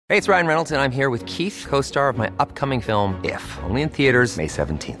Hey, it's Ryan Reynolds, and I'm here with Keith, co-star of my upcoming film, If, only in theaters May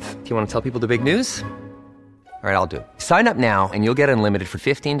 17th. Do you want to tell people the big news? All right, I'll do it. Sign up now and you'll get unlimited for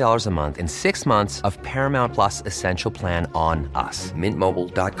 $15 a month and 6 months of Paramount Plus Essential Plan on us.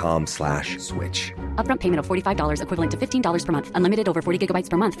 MintMobile.com/switch. Upfront payment of $45 equivalent to $15 per month. Unlimited over 40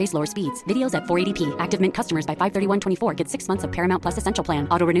 gigabytes per month. Face lower speeds. Videos at 480p. Active Mint customers by 531.24 get 6 months of Paramount Plus Essential Plan.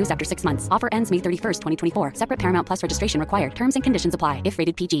 Auto renews after 6 months. Offer ends May 31st, 2024. Separate Paramount Plus registration required. Terms and conditions apply if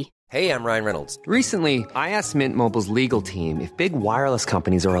rated PG. Hey, I'm Ryan Reynolds. Recently, I asked Mint Mobile's legal team if big wireless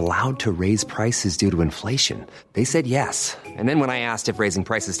companies are allowed to raise prices due to inflation. They said yes. And then when I asked if raising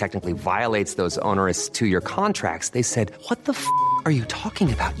prices technically violates those onerous 2-year contracts, they said, "What the f*** are you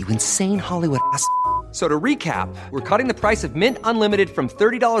talking about, you insane Hollywood ass?" So to recap, we're cutting the price of Mint Unlimited from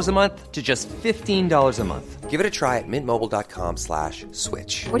 $30 a month to just $15 a month. Give it a try at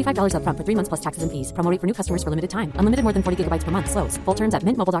mintmobile.com/switch. $45 upfront for 3 months plus taxes and fees. Promo rate for new customers for limited time. Unlimited more than 40 gigabytes per month. Slows full terms at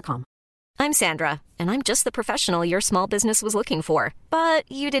mintmobile.com. I'm Sandra, and I'm just the professional your small business was looking for. But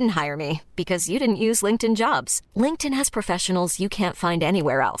you didn't hire me because you didn't use LinkedIn Jobs. LinkedIn has professionals you can't find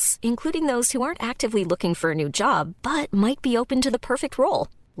anywhere else, including those who aren't actively looking for a new job, but might be open to the perfect role,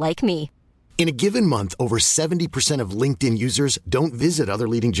 like me. In a given month, over 70% of LinkedIn users don't visit other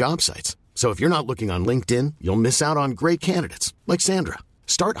leading job sites. So if you're not looking on LinkedIn, you'll miss out on great candidates like Sandra.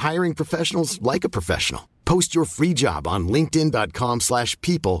 Start hiring professionals like a professional. Post your free job on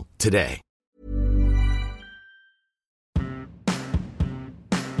linkedin.com/people today.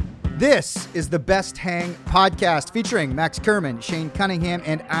 This is the Best Hang podcast featuring Max Kerman, Shane Cunningham,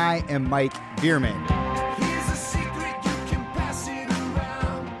 and I am Mike Bierman.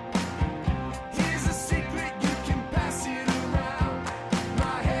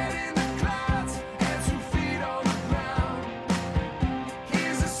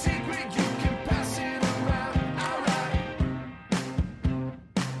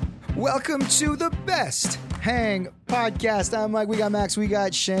 Welcome to the Best Hang podcast. I'm Mike. We got Max. We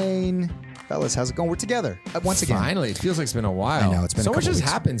got Shane. Fellas, how's it going? We're together once again. Finally, it feels like it's been a while. I know, it's been so a much couple has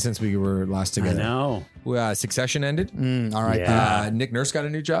weeks. happened since we were last together. I know. Succession ended. All right. Yeah. Nick Nurse got a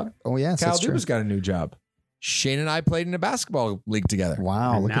new job. Oh, yes, Kyle that's true. Dubas got a new job. Shane and I played in a basketball league together.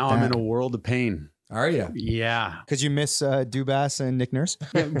 Wow, And look now at I'm that. in a world of pain. Are you? Yeah. Because you miss Dubas and Nick Nurse?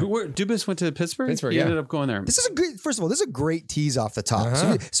 Yeah, Dubas went to Pittsburgh? Pittsburgh, He yeah. ended up going there. This is a good, first of all, this is a great tease off the top.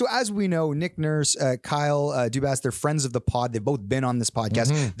 Uh-huh. So as we know, Nick Nurse, Kyle Dubas, they're friends of the pod. They've both been on this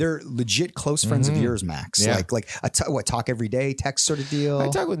podcast. They're legit close friends of yours, Max. Yeah. Like talk every day, text sort of deal. I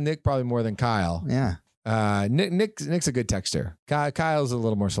talk with Nick probably more than Kyle. Yeah. Nick's a good texter. Kyle's a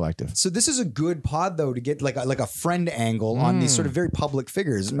little more selective. So this is a good pod though to get like a friend angle on these sort of very public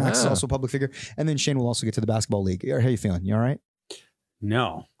figures. Max is Yeah. also a public figure, and then Shane will also get to the basketball league. How you feeling? You all right?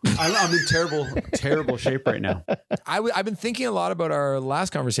 No. I'm in terrible shape right now. I've been thinking a lot about our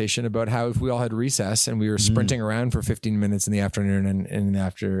last conversation about how if we all had recess and we were sprinting around for 15 minutes in the afternoon and in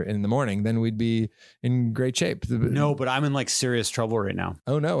the morning, then we'd be in great shape. No, but I'm in like serious trouble right now.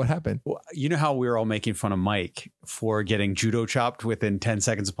 Oh no, what happened? Well, you know how we were all making fun of Mike for getting judo chopped within 10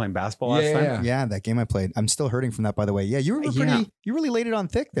 seconds of playing basketball last time? Yeah, that game I played. I'm still hurting from that, by the way. Yeah, you were pretty. Yeah. You really laid it on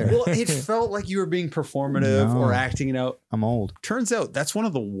thick there. Well, it felt like you were being performative No. or acting it out. I'm old. Turns out that's one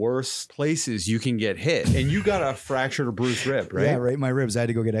of the worst places you can get hit. And you got a fractured or bruised rib, right? Yeah, right. My ribs. I had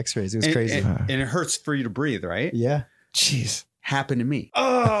to go get X-rays. It was crazy. And it hurts for you to breathe, right? Yeah. Jeez. Happened to me.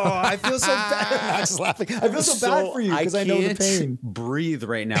 Oh, I feel so bad. Max is laughing. I feel so bad for you because I know the can't pain. breathe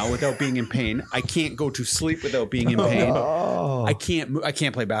right now without being in pain. I can't go to sleep without being in pain. Oh. I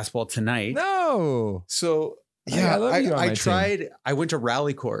can't play basketball tonight. No. So Yeah, I love you on my I team. tried. I went to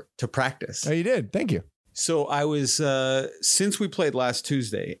rally court to practice. Oh, you did. Thank you. So I was since we played last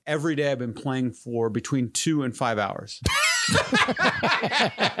Tuesday. Every day I've been playing for between 2 and 5 hours.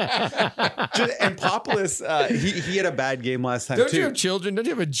 And Populous, he had a bad game last time Don't too. you have children? Don't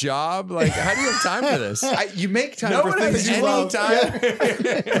you have a job? Like, how do you have time for this? You make time No for one things has you any love. time.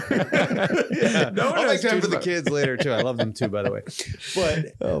 Yeah. No one I'll has make time for the time. kids later too. I love them too, by the way.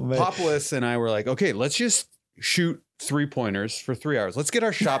 But Populous and I were like, okay, let's just shoot 3-pointers for 3 hours. Let's get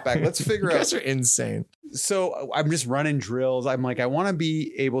our shot back. Let's figure You out. guys are insane. So I'm just running drills. I'm like, I want to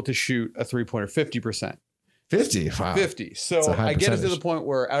be able to shoot a 3-pointer 50%. 50. Wow. 50. That's So a high I get it to percentage. the point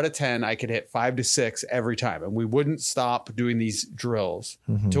where out of 10, I could hit 5 to 6 every time. And we wouldn't stop doing these drills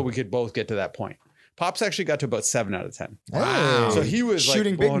until we could both get to that point. Pops actually got to about 7 out of 10. Wow. So he was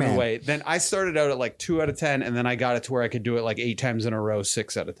Shooting like big blown man. away. Then I started out at like 2 out of 10, and then I got it to where I could do it like 8 times in a row,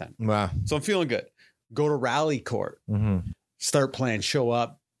 6 out of 10. Wow. So I'm feeling good. Go to rally court, start playing, show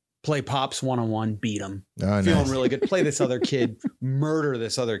up, play Pops one-on-one, beat him. Oh, Feeling nice. really good. Play this other kid, murder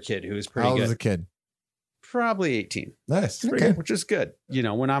this other kid who was pretty How old good. was the kid? Probably 18. Nice. Okay. Which is good. You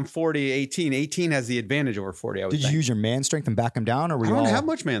know, when I'm 40, 18 has the advantage over 40, I would Did you think. use your man strength and back him down, or were I you don't all, have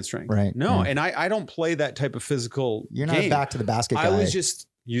much man strength. Right, No, yeah. and I don't play that type of physical You're not game. a back to the basket guy. I was just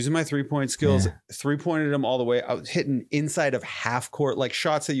using my 3-point skills, Yeah. 3-pointed them all the way. I was hitting inside of half court, like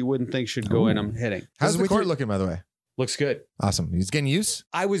shots that you wouldn't think should go in, I'm hitting. How's the with court your- looking, by the way? Looks good. Awesome. He's getting used.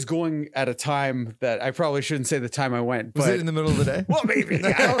 I was going at a time that I probably shouldn't say the time I went, Was but it in the middle of the day? well, maybe.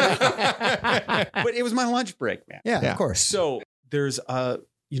 But it was my lunch break, man. yeah, Yeah. of course. So there's a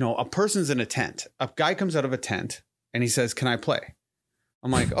person's in a tent. A guy comes out of a tent and he says, "Can I play?"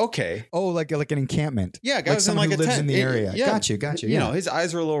 I'm like, "Okay." Oh, like an encampment. Yeah, a guy like was in someone like who a lives tent. in the area. Yeah. Got you. You know, his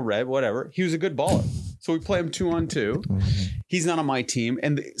eyes were a little red, whatever. He was a good baller. So we play him 2-on-2. He's not on my team.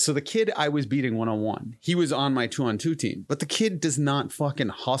 And so the kid I was beating 1-on-1, he was on my 2-on-2 team. But the kid does not fucking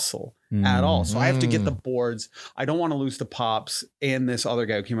hustle at all. So I have to get the boards. I don't want to lose to Pops and this other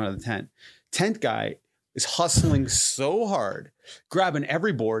guy who came out of the tent. Tent guy is hustling so hard, grabbing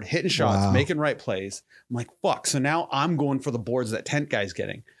every board, hitting shots, Wow. making right plays. I'm like, fuck. So now I'm going for the boards that tent guy's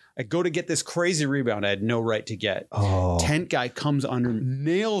getting. I go to get this crazy rebound I had no right to get. Oh, Tent guy comes under,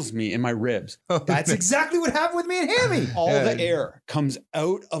 nails me in my ribs. that's exactly what happened with me and Hammy. All the air comes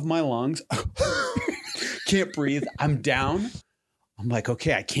out of my lungs. Can't breathe. I'm down. I'm like,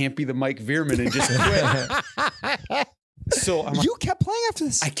 okay, I can't be the Mike Veerman and just quit. So I'm like, You kept playing after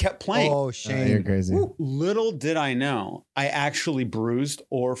this. I kept playing. Oh, You're shame. crazy. Little did I know, I actually bruised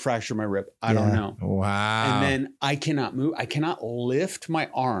or fractured my rib. I don't Yeah. know. Wow. And then I cannot move. I cannot lift my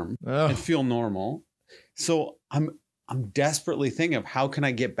arm Oh. and feel normal. So I'm desperately thinking of how can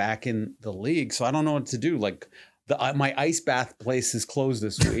I get back in the league. So I don't know what to do. Like my ice bath place is closed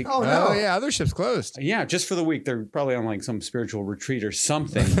this week. Oh, no. Oh, yeah. Other ship's closed. Yeah, just for the week. They're probably on like some spiritual retreat or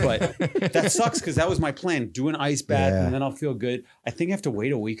something. But that sucks because that was my plan. Do an ice bath Yeah. and then I'll feel good. I think I have to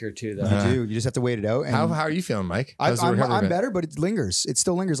wait a week or two though. You do. You just have to wait it out. And How are you feeling, Mike? I'm, How's the recovery I'm been? better, but it lingers. It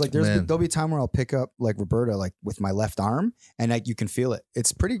still lingers. Like Man. there'll be a time where I'll pick up like Roberta, like with my left arm, and like you can feel it.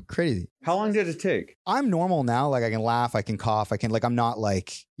 It's pretty crazy. How long did it take? I'm normal now. Like I can laugh, I can cough, I'm not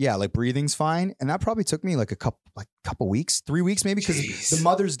like, yeah, like breathing's fine. And that probably took me like a couple weeks, 3 weeks maybe, because Jeez. the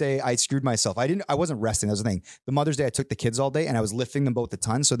Mother's Day I screwed myself. I wasn't resting. That was the thing. The Mother's Day I took the kids all day and I was lifting them both a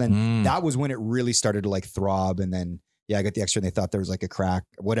ton. So then that was when it really started to like throb. And then yeah, I got the X-ray and they thought there was like a crack,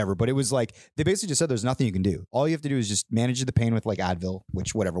 whatever. But it was like they basically just said there's nothing you can do. All you have to do is just manage the pain with like Advil,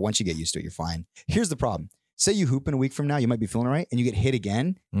 which whatever. Once you get used to it, you're fine. Here's the problem. Say you hoop in a week from now, you might be feeling all right, and you get hit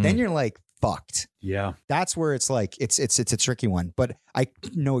again. Then you're like fucked. Yeah. That's where it's like it's a tricky one. But I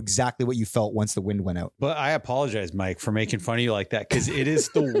know exactly what you felt once the wind went out. But I apologize, Mike, for making fun of you like that because it is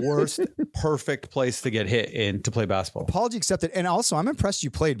the worst perfect place to get hit in to play basketball. Apology accepted. And also, I'm impressed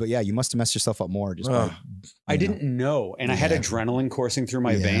you played, but yeah, you must have messed yourself up more. Just by, I didn't know. And I had Yeah. adrenaline coursing through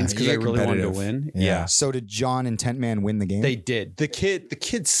my Yeah. veins because I You're really wanted to competitive. win. Yeah. So did John and Tent Man win the game? They did. The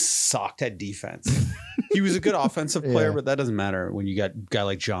kid sucked at defense. He was a good offensive player, Yeah. but that doesn't matter when you got a guy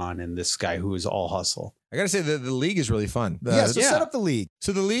like John and this guy who is all hustle. I got to say, the league is really fun. yeah, so set up the league.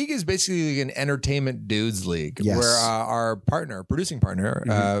 So the league is basically an entertainment dudes league Yes. where our producing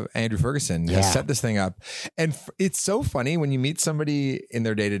partner, Andrew Ferguson, Yeah. has set this thing up. And it's so funny when you meet somebody in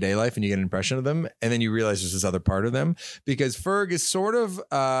their day-to-day life and you get an impression of them and then you realize there's this other part of them because Ferg is sort of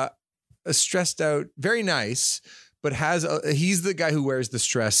stressed out, very nice, but he's the guy who wears the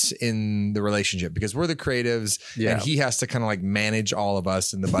stress in the relationship because we're the creatives Yeah. and he has to kind of like manage all of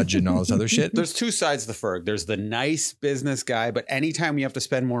us and the budget and all this other shit. There's two sides to the Ferg. There's the nice business guy, but anytime you have to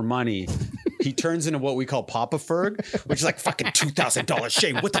spend more money, he turns into what we call Papa Ferg, which is like fucking $2,000.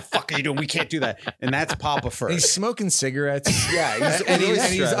 Shane, what the fuck are you doing? We can't do that. And that's Papa And Ferg. he's smoking cigarettes. Yeah, and really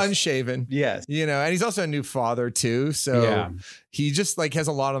he's stressed. unshaven. Yes. You know, and he's also a new father too. So Yeah. he just like has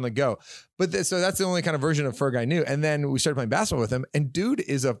a lot on the go. But so that's the only kind of version of Ferg I knew. And then we started playing basketball with him. And dude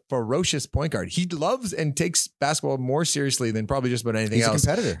is a ferocious point guard. He loves and takes basketball more seriously than probably just about anything He's a else.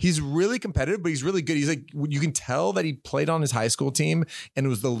 competitor. He's really competitive, but he's really good. He's like, you can tell that he played on his high school team and it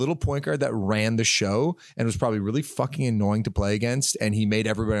was the little point guard that ran the show and was probably really fucking annoying to play against. And he made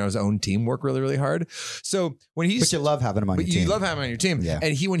everybody on his own team work really, really hard. So when he's But you love having him on but your team. you love having him on your team. Yeah.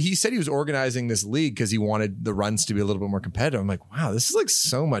 And when he said he was organizing this league because he wanted the runs to be a little bit more competitive, I'm like, wow, this is like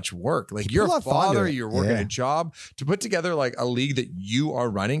so much work. Like you're Put a a lot of thought into father, it. you're working Yeah. a job to put together like a league that you are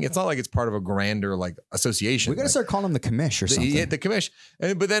running. It's not like it's part of a grander like association. We got to Like, start calling him the commish or something. the commish.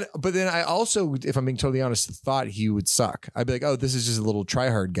 But then I also, if I'm being totally honest, thought he would suck. I'd be like, oh, this is just a little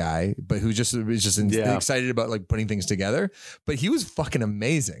tryhard guy, but who just is just Yeah. excited about like putting things together. But he was fucking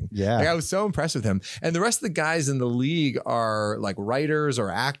amazing. Yeah. Like, I was so impressed with him. And the rest of the guys in the league are like writers or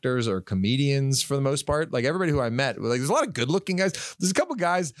actors or comedians for the most part. Like everybody who I met, like there's a lot of good looking guys. There's a couple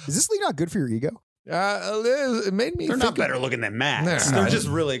guys. Is this league not good for your ego? It made me. They're not think better looking than Max. No. They're just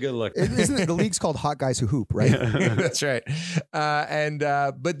really good looking. Isn't it? The league's called Hot Guys Who Hoop, right? That's right.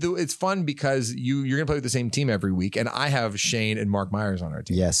 It's fun because you're gonna play with the same team every week, and I have Shane and Mark Myers on our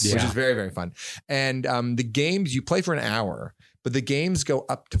team. Yes. which Yeah. is very, very fun. And the games you play for an hour, but the games go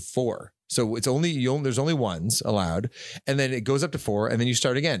up to 4. So it's there's only ones allowed, and then it goes up to 4, and then you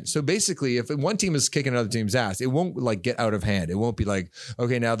start again. So basically, if one team is kicking another team's ass, it won't like get out of hand. It won't be like,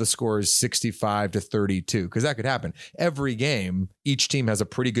 okay, now the score is 65-32, because that could happen. Every game, each team has a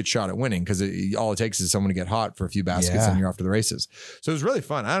pretty good shot at winning, because all it takes is someone to get hot for a few baskets, and you're off to the races. So it was really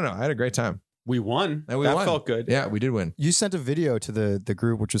fun. I don't know. I had a great time. We won. And that won. felt good. Yeah, we did win. You sent a video to the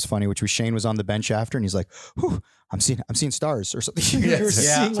group, which was funny, which was Shane was on the bench after, and he's like, "Whew, I'm seeing stars or something." You were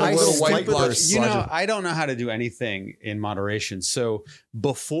seeing I like little sleep white with bursts. You know, I don't know how to do anything in moderation. So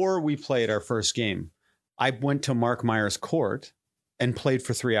before we played our first game, I went to Mark Myers' court and played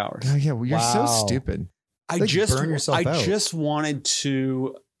for 3 hours. Oh yeah, well, you're so Wow. stupid. I Like, just burn yourself I out. just wanted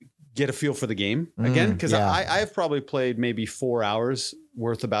to get a feel for the game again, because yeah. I've probably played maybe 4 hours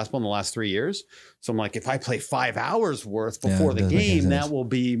worth of basketball in the last 3 years. So I'm like, if I play 5 hours worth before it the doesn't make game, sense. that will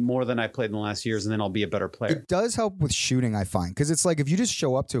be more than I played in the last years, and then I'll be a better player. It does help with shooting, I find, because it's like if you just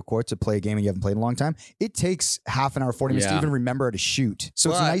show up to a court to play a game and you haven't played in a long time, it takes half an hour, 40 minutes to Yeah. even remember how to shoot. So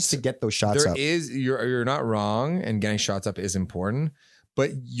it's But nice to get those shots There up. is you're not wrong, and getting shots up is important.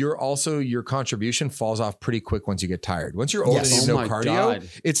 But your contribution falls off pretty quick once you get tired. Once you're old Yes. and you Oh have no my cardio, God.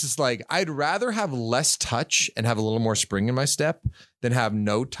 it's just like I'd rather have less touch and have a little more spring in my step than have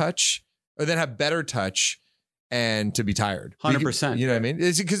no touch, or then have better touch and to be tired. 100%. You know what I mean?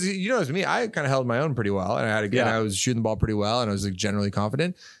 It's because you know, it's me. I kind of held my own pretty well, and I was shooting the ball pretty well, and I was like generally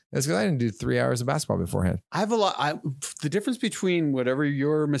confident. That's because I didn't do 3 hours of basketball beforehand. I have a lot. The difference between whatever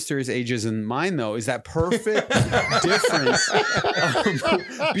your mysterious age is and mine, though, is that perfect difference.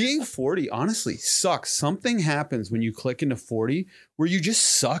 Being 40, honestly, sucks. Something happens when you click into 40 where you just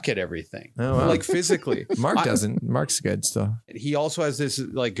suck at everything, Oh, wow. like physically. Mark doesn't. Mark's good still. He also has this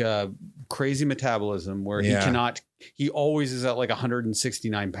like crazy metabolism where Yeah. he always is at like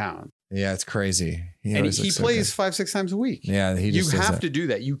 169 pounds. Yeah, it's crazy. And always he looks so plays good. 5-6 times a week. Yeah, he You just does have that. to do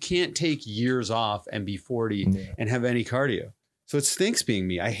that. You can't take years off and be 40 and have any cardio. So it stinks being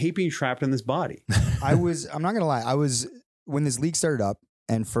me. I hate being trapped in this body. I'm not gonna lie. When this league started up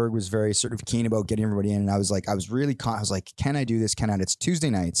and Ferg was very sort of keen about getting everybody in, and I was like, can I do this? Can I? It's Tuesday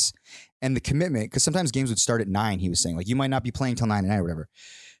nights, and the commitment, because sometimes games would start at 9. He was saying like, you might not be playing till 9 at night or whatever.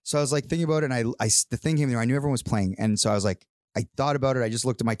 So I was like thinking about it, and the thing came there. I knew everyone was playing, and so I was like, I thought about it. I just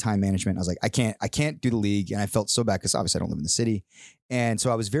looked at my time management. I was like, I can't do the league. And I felt so bad because obviously I don't live in the city. And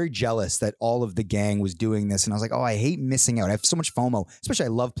so I was very jealous that all of the gang was doing this. And I was like, oh, I hate missing out. I have so much FOMO, especially I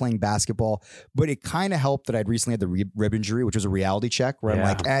love playing basketball. But it kind of helped that I'd recently had the rib injury, which was a reality check where I'm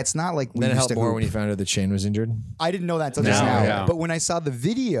like, it's not like we Then it used helped to more hoop. when you found out that Shane was injured. I didn't know that until just No, now. yeah. But when I saw the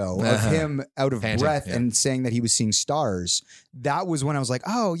video of him out of Panting, breath yeah. and saying that he was seeing stars, that was when I was like,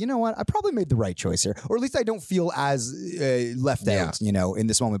 oh, you know what? I probably made the right choice here. Or at least I don't feel as left out, in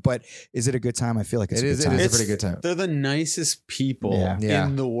this moment. But is it a good time? I feel like it's It a is- good time. it is a pretty good time. They're the nicest people Yeah.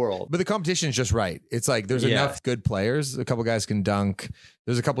 in the world. But the competition is just right. It's like there's Yeah. enough good players. A couple guys can dunk.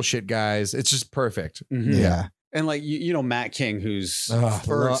 There's a couple shit guys. It's just perfect. Mhm. Yeah. And like, you know, Matt King, who's Oh,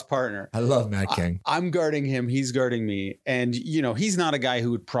 Ferg's partner. I love Matt King. I'm guarding him. He's guarding me. And, you know, he's not a guy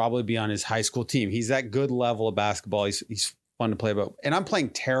who would probably be on his high school team. He's that good level of basketball. He's fun to play about. And I'm playing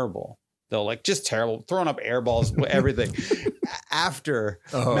terrible, though, like just terrible, throwing up air balls, everything. After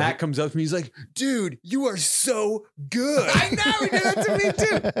Matt comes up to me, he's like, dude, you are so good. I know. He did that to me,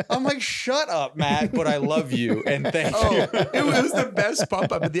 too. I'm like, shut up, Matt, but I love you. And thank you. It was the best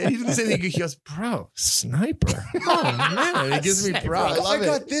pump up at the end. He didn't say anything. He goes, bro, sniper. Oh, man. He gives me props. I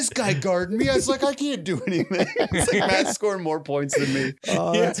got this guy guarding me. I was like, I can't do anything. It's like Matt's scoring more points than me.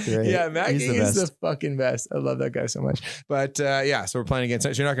 Oh, that's great. Yeah, Matt He's King the is best. the fucking best. I love that guy so much. But yeah, so we're playing against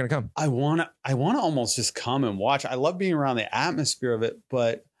it. So you're not going to come. I want to almost just come and watch. I love being around the atmosphere of it,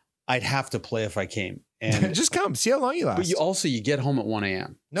 but I'd have to play if I came. And Just come. See how long you last. but you get home at 1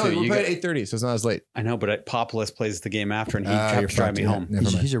 a.m. no, So we're you playing get- at 8:30, so it's not as late. I know, but Populus plays the game after, and he You're kept driving me fucked. home. Never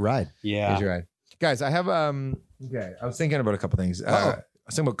mind. He's your ride. Yeah. Here's your ride. Guys, I have okay. I was thinking about a couple things. I was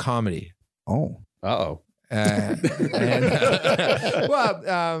thinking about comedy. Oh. Uh-oh.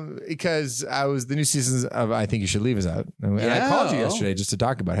 Because the new seasons of I Think You Should Leave is out, and I Yeah. called you yesterday just to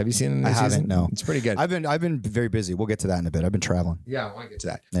talk about it. Have you seen the new I haven't, season? no. It's pretty good. I've been very busy. We'll get to that in a bit. I've been traveling. Yeah, I want to get to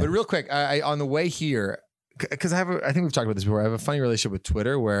that. Yeah. But real quick, I on the way here, because I think we've talked about this before. I have a funny relationship with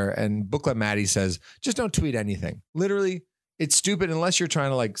Twitter and Booklet Maddie says, just don't tweet anything. Literally, it's stupid unless you're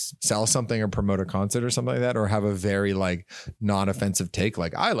trying to like sell something or promote a concert or something like that, or have a very like non-offensive take.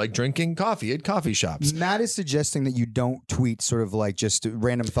 Like, I like drinking coffee at coffee shops. Matt is suggesting that you don't tweet sort of like just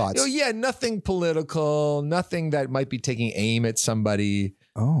random thoughts. Oh yeah, nothing political, nothing that might be taking aim at somebody.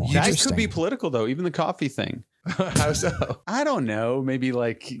 Oh, That interesting. could be political though. Even the coffee thing. How so? I don't know. Maybe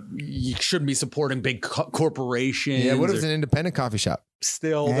like you shouldn't be supporting big corporations. Yeah, what if it's or- an independent coffee shop?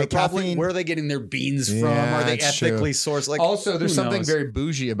 Still, Yeah, they're probably caffeine. where are they getting their beans from? Yeah, Are they that's true. ethically sourced? Like, Also, there's who something knows? very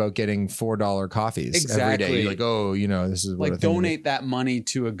bougie about getting $4 coffees every day. Exactly. You're like, oh, you know, this is what I like think. donate that money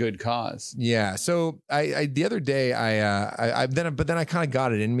to a good cause. Yeah. So I the other day I then I kind of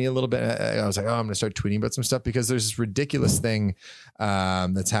got it in me a little bit. I was like, oh, I'm gonna start tweeting about some stuff because there's this ridiculous thing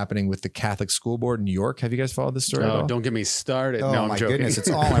that's happening with the Catholic School Board in New York. Have you guys followed this story at all? Don't get me started. Oh no, I'm my joking. goodness, it's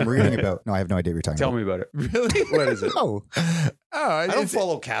all I'm reading about. No, I have no idea what you're talking Tell about. me about it. Really? What is it? Oh, I I don't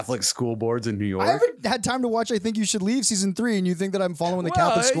follow Catholic school boards in New York. I haven't had time to watch I Think You Should Leave season 3, and you think that I'm following the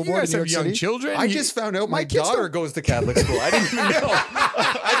Catholic School you Board guys in New have York young City? children. I just found out my My kids daughter don't- goes to Catholic school. I didn't even know.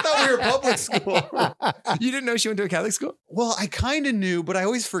 I thought we were public school. You didn't know she went to a Catholic school? Well, I kind of knew, but I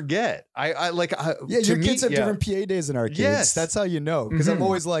always forget. Yeah, to your me- kids have yeah. different PA days than our kids. Yes. That's how you know. Because I'm Mhm.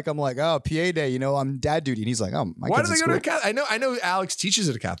 always like, oh, PA day, you know, I'm dad duty. And he's like, oh, my Why kids do they in go to a school. Catholic? I know Alex teaches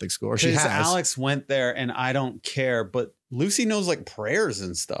at a Catholic school, or she Because has. Alex went there, and I don't care. But Lucy knows like prayers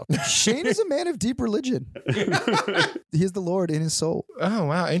and stuff. Shane is a man of deep religion. He is the Lord in his soul. Oh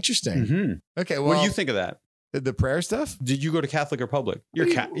wow, interesting. Mhm. Okay, well, What do you think of that? The prayer stuff? Did you go to Catholic or public?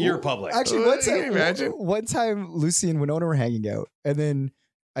 You're public. Actually, Can you imagine? one time Lucy and Winona were hanging out, and then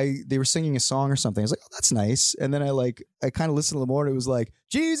they were singing a song or something. I was like, oh, that's nice. And then I kind of listened a little more, and it was like,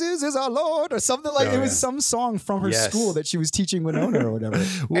 Jesus is our Lord, or something like Oh, it was yeah. some song from her Yes. school that she was teaching Winona or whatever.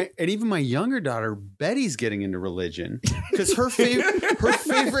 And even my younger daughter Betty's getting into religion because her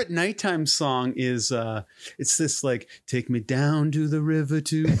favorite nighttime song is it's this like, take me down to the river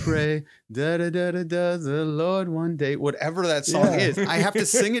to pray, da da da da da, the Lord one day, whatever that song Yeah. is. I have to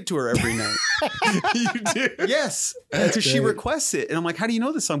sing it to her every night. You do? Yes, because she great. requests it, and I'm like, how do you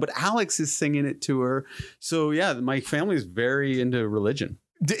know this song? But Alex is singing it to her. So yeah, my family is very into religion.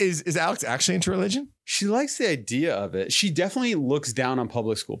 Is Alex actually into religion? She likes the idea of it. She definitely looks down on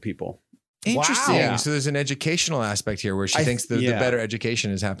public school people. Interesting. Wow. So there's an educational aspect here where she I- thinks the yeah. better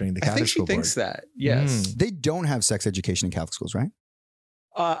education is happening in the I Catholic think she school thinks board. that. Yes. They don't have sex education in Catholic schools, right?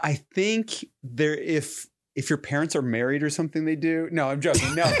 I think there if your parents are married or something, they do. No, I'm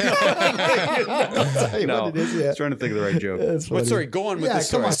joking. No, I'll tell you no. what it is, yeah. I was trying to think of the right joke. That's But funny. sorry, go on with Yeah, the come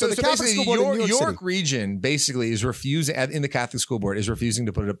story. on. So the Catholic basically, school board in New York York City. region basically is refusing in the Catholic school board is refusing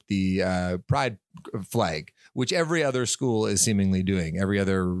to put up the pride flag, which every other school is seemingly doing. Every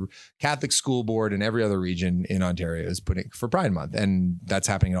other Catholic school board in every other region in Ontario is putting for Pride Month, and that's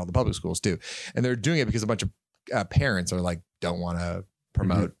happening in all the public schools too. And they're doing it because a bunch of parents are like don't want to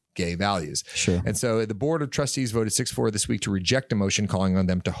promote gay values. Sure. And so the board of trustees voted 6-4 this week to reject a motion calling on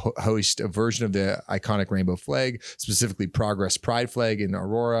them to host a version of the iconic rainbow flag, specifically Progress Pride flag in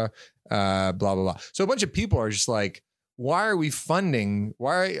Aurora, blah, blah, blah. So a bunch of people are just like, why are we funding?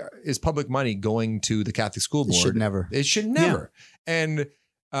 Why is public money going to the Catholic school It board? should never. It should never. And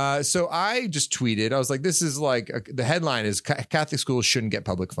so I just tweeted, I was like, this is like, the headline is Catholic schools shouldn't get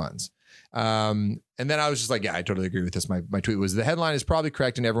public funds. And then I was just like, yeah, I totally agree with this. My tweet was, the headline is probably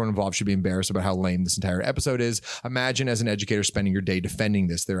correct and everyone involved should be embarrassed about how lame this entire episode is. Imagine as an educator spending your day defending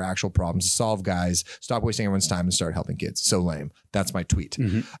this. There are actual problems to solve, guys. Stop wasting everyone's time and start helping kids. So lame. That's my tweet.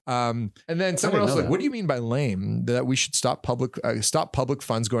 And then someone else was like, what do you mean by lame? That we should stop public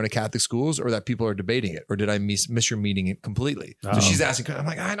funds going to Catholic schools, or that people are debating it? Or did I miss your meeting it completely? So she's asking, I'm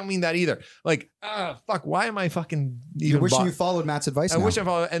like, I don't mean that either. Like, fuck, why am I fucking You're even wishing you followed Matt's advice I now. wish I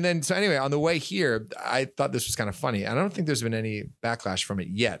followed. And then, so anyway, on the way here, I thought this was kind of funny. I don't think there's been any backlash from it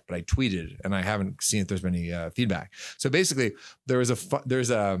yet, but I tweeted and I haven't seen if there's been any feedback. So basically, there's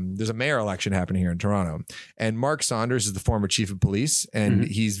a mayor election happening here in Toronto, and Mark Saunders is the former chief of police, and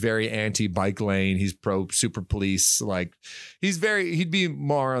he's very anti-bike lane. He's pro super police. Like he'd be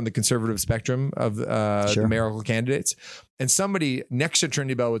more on the conservative spectrum of the mayoral candidates. And somebody next to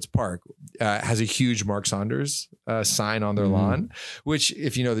Trinity Bellwoods Park has a huge Mark Saunders sign on their lawn, which,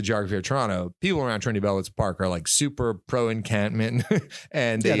 if you know the geography of Toronto, people around Trinity Bellwoods Park are like super pro encampment,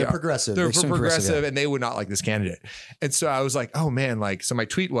 and they're progressive. They're extremely progressive, yeah. and they would not like this candidate. And so I was like, oh man, like, so my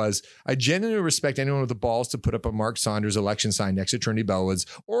tweet was, I genuinely respect anyone with the balls to put up a Mark Saunders election sign next to Trinity Bellwoods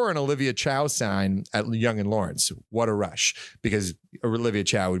or an Olivia Chow sign at Yonge and Lawrence. What a rush, because Olivia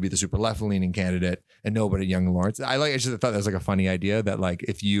Chow would be the super left-leaning candidate and nobody at Yonge and Lawrence. I just thought that was like a funny idea that, like,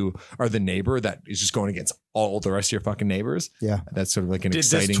 if you are the neighbor that is just going against all the rest of your fucking neighbors, Yeah. that's sort of like an Did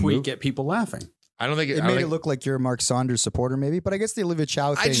exciting this tweet move. get people laughing? I don't think It made it look like you're a Mark Saunders supporter, maybe. But I guess the Olivia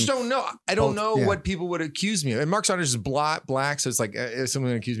Chow thing. I just don't know. I don't know yeah. what people would accuse me of. And Mark Saunders is black, so it's like if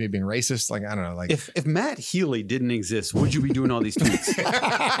someone accused me of being racist, like I don't know. Like If Matt Healy didn't exist, would you be doing all these tweets?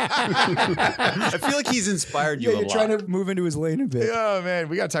 I feel like he's inspired you Yeah, a you're lot. trying to move into his lane a bit. oh man,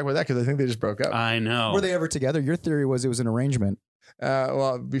 we got to talk about that because I think they just broke up. I know. Were they ever together? Your theory was it was an arrangement.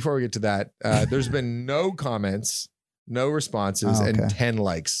 Well, before we get to that, there's been no comments, no responses, Oh, okay. and 10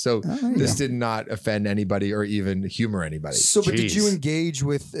 likes. So there you this go. did not offend anybody or even humor anybody. So, but did Jeez. you engage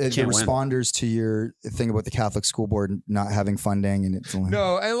with the Can't win. responders to your thing about the Catholic school board not having funding? And it's only,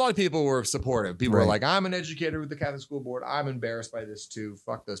 No, and a lot of people were supportive. People were Right. like, I'm an educator with the Catholic school board. I'm embarrassed by this too.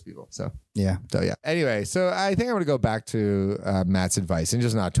 Fuck those people. So yeah. yeah. Anyway, so I think I'm going to go back to Matt's advice and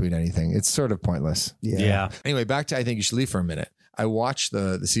just not tweet anything. It's sort of pointless. yeah. Anyway, back to I Think You Should Leave for a minute. I watched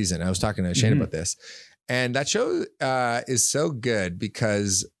the season. I was talking to Shane about this. And that show is so good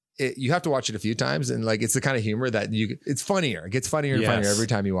because you have to watch it a few times. And like, it's the kind of humor that it's funnier. It gets funnier and funnier Yes. every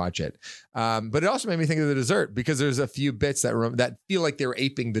time you watch it. But it also made me think of The Dessert because there's a few bits that feel like they were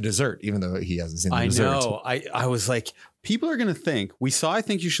aping The Dessert, even though he hasn't seen The I Dessert. know. I was like, people are going to think we saw I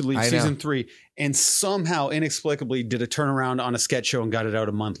Think You Should Leave I know. season 3 and somehow inexplicably did a turnaround on a sketch show and got it out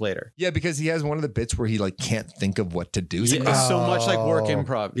a month later. Yeah, because he has one of the bits where he like can't think of what to do. Yeah, it's so much like work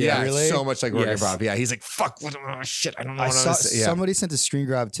improv. Yeah, Really? so much like work Yes. improv. Yeah, he's like, fuck, shit, I don't know I what saw to say. Yeah. somebody sent a screen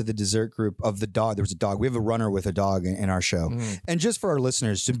grab to the dessert group of the dog. There was a dog. We have a runner with a dog in our show. And just for our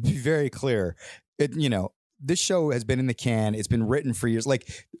listeners to be very clear, this show has been in the can. It's been written for years.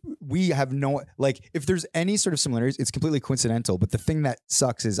 Like we have if there's any sort of similarities, it's completely coincidental. But the thing that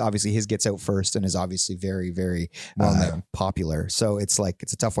sucks is obviously his gets out first and is obviously very, very popular. So it's like,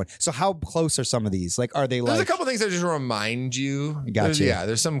 it's a tough one. So how close are some of these? Like, are they There's like, a couple things that just remind you. Gotcha.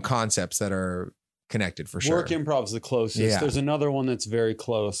 There's some concepts that are connected for sure. Work improv is the closest. Yeah. There's another one that's very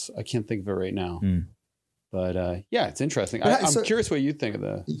close. I can't think of it right now. Hmm. But yeah, it's interesting. But I'm so- curious what you think of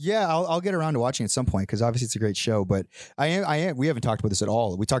the. Yeah, I'll get around to watching at some point because obviously it's a great show. But I am. We haven't talked about this at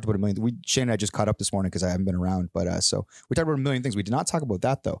all. We talked about a million. Shane and I just caught up this morning because I haven't been around. But so we talked about a million things. We did not talk about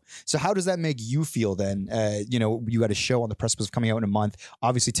that though. So how does that make you feel then? You got a show on the precipice of coming out in a month.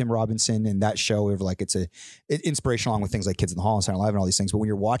 Obviously Tim Robinson and that show, like it's inspiration along with things like Kids in the Hall and Saturday Night Live and all these things. But when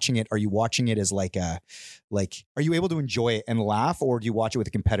you're watching it, are you watching it as are you able to enjoy it and laugh, or do you watch it with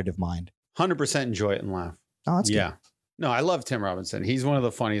a competitive mind? 100% enjoy it and laugh. Oh, that's Yeah. No, I love Tim Robinson. He's one of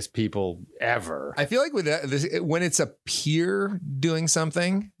the funniest people ever. I feel like with that, when it's a peer doing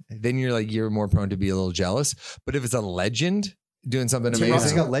something, then you're more prone to be a little jealous. But if it's a legend doing something Tim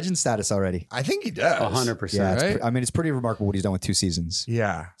Robinson's amazing, got legend status already. I think he does. 100%. Yeah, right? it's pretty remarkable what he's done with 2 seasons.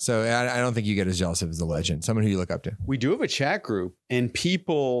 Yeah. So I don't think you get as jealous if it's a legend, someone who you look up to. We do have a chat group, and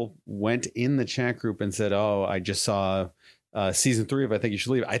people went in the chat group and said, "Oh, I just saw season 3 of I Think You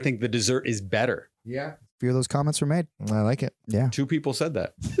Should Leave. I think The Dessert is better." Yeah. A few of those comments were made. I like it. Yeah. 2 people said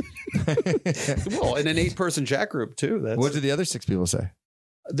that. Well, in an 8-person chat group too. What did the other 6 people say?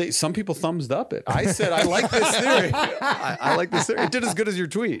 Some people thumbsed up it. I said, I like this theory. I like this theory. It did as good as your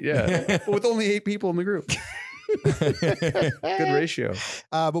tweet. Yeah. But with only 8 people in the group. Good ratio.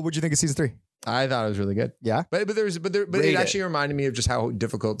 But what'd you think of season 3? I thought it was really good. Yeah. But Rate it actually reminded me of just how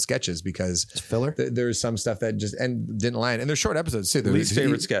difficult sketch is because It's filler. there's some stuff that just didn't land. And they're short episodes too. Least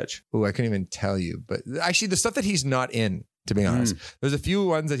favorite sketch. Oh, I couldn't even tell you. But actually the stuff that he's not in, to be honest, there's a few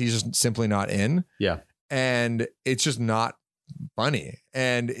ones that he's just simply not in. Yeah. And it's just not funny.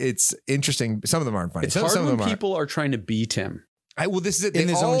 And it's interesting. Some of them aren't funny. It's some hard of when them people are trying to beat him. this is it. In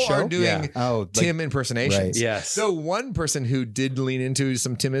They his all own show? are doing Yeah. Oh, Tim impersonations. Right. Yes. So one person who did lean into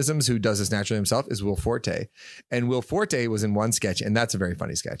some Timisms, who does this naturally himself, is Will Forte. And Will Forte was in one sketch, and that's a very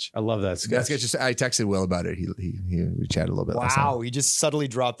funny sketch. I love that That sketch. sketch just, I texted Will about it. We chatted a little bit last wow. time. He just subtly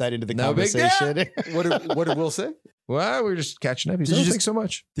dropped that into the No big conversation. What did Will say? Well, we were just catching up. He's Did like, you thanks so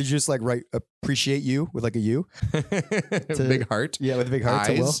much. Did you just write appreciate you with like a U? Big heart. Yeah, with a big heart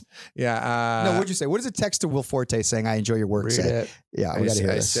to Will. Eyes. Yeah. No, what'd you say? What is a text to Will Forte saying, I enjoy your work? Read Say? it. Yeah, we got to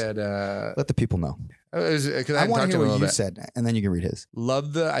hear I this. said, Let the people know. because I I want talked to to hear him a what little you bit. said, and then you can read his.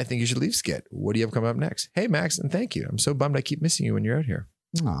 Love the I Think You Should Leave skit. What do you have coming up next? Hey, Max, and thank you. I'm so bummed I keep missing you when you're out here.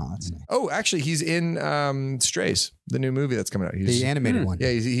 Oh, that's nice. Oh, actually, he's in Strays, the new movie that's coming out. He's, The animated one. yeah,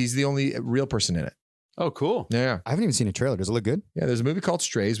 he's the only real person in it. Oh, cool. Yeah. I haven't even seen a trailer. Does it look good? Yeah, there's a movie called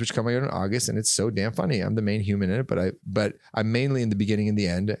Strays, which coming out in August, and it's so damn funny. I'm the main human in it, but I'm mainly in the beginning and the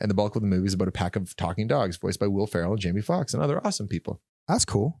end, and the bulk of the movie is about a pack of talking dogs, voiced by Will Ferrell and Jamie Foxx and other awesome people. That's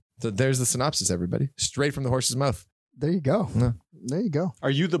cool. So there's the synopsis, everybody, straight from the horse's mouth. There you go. Yeah. There you go.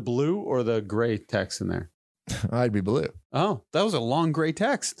 Are you the blue or the gray text in there? I'd be blue. Oh, that was a long gray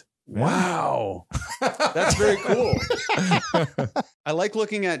text. Wow. That's very cool. I like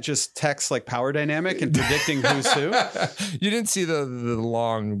looking at just text like Power Dynamic and predicting who's who. You didn't see the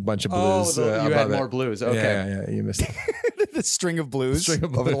long bunch of Oh, blues. you had above it. more blues. Okay. Yeah, you missed it. The string of blues String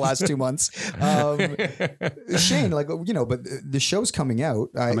of over the blues. last 2 months. Shane, like, you know, but the show's coming out.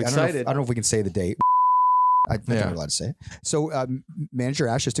 I'm excited. I don't know if we can say the date. I think Yeah. we're allowed to say it. So, Manager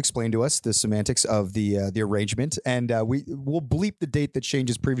Ash just explained to us the semantics of the arrangement, and we'll bleep the date that Shane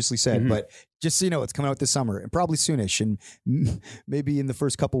just previously said. Mhm. But just so you know, it's coming out this summer, and probably soonish, and maybe in the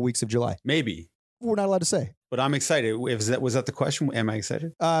first couple weeks of July. Maybe. We're not allowed to say. But I'm excited. Was that the question? Am I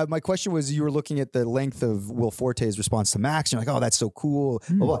excited? My question was, you were looking at the length of Will Forte's response to Max. And you're like, oh, that's so cool.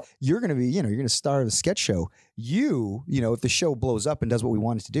 Blah, blah. You're going to be, you're going to star a sketch show. You know, if the show blows up and does what we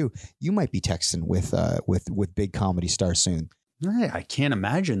want it to do, you might be texting with big comedy stars soon. I can't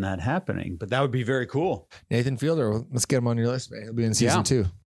imagine that happening, but that would be very cool. Nathan Fielder, let's get him on your list, man. He'll be in season 2.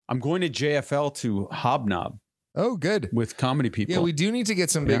 I'm going to JFL to hobnob Oh, good. with comedy people. Yeah, we do need to get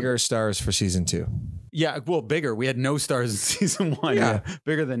some bigger stars for season 2. Yeah, well, bigger. We had no stars in season 1. Yeah.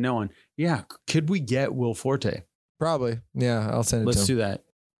 Bigger than no one. Yeah. Could we get Will Forte? Probably. Yeah, I'll send it Let's to him. do that.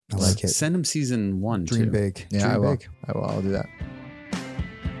 I like it. Send him season 1 Dream too. big. Yeah, Dream I will. big. I'll do that.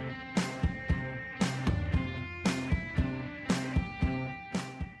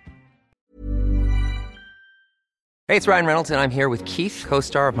 Hey, it's Ryan Reynolds, and I'm here with Keith,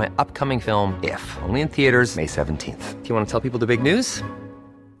 co-star of my upcoming film, If, only in theaters May 17th. Do you want to tell people the big news?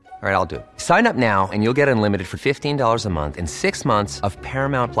 All right, I'll do it. Sign up now and you'll get unlimited for $15 a month and 6 months of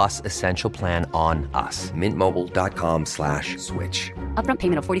Paramount Plus Essential Plan on us. MintMobile.com/switch. Upfront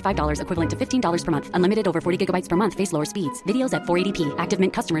payment of $45 equivalent to $15 per month. Unlimited over 40 gigabytes per month. Face lower speeds. Videos at 480p. Active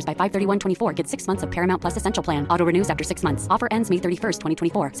Mint customers by 531.24 get 6 months of Paramount Plus Essential Plan. Auto renews after 6 months. Offer ends May 31st,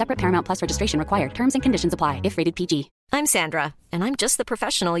 2024. Separate Paramount Plus registration required. Terms and conditions apply if rated PG. I'm Sandra, and I'm just the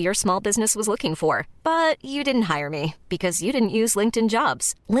professional your small business was looking for. But you didn't hire me because you didn't use LinkedIn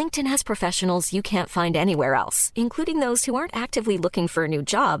Jobs. LinkedIn has professionals you can't find anywhere else, including those who aren't actively looking for a new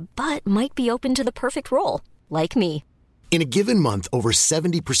job, but might be open to the perfect role, like me. In a given month, over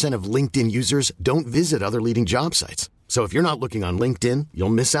 70% of LinkedIn users don't visit other leading job sites. So if you're not looking on LinkedIn, you'll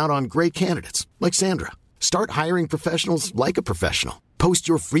miss out on great candidates like Sandra. Start hiring professionals like a professional. Post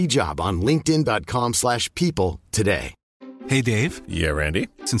your free job on linkedin.com/people today. Hey, Dave. Yeah, Randy.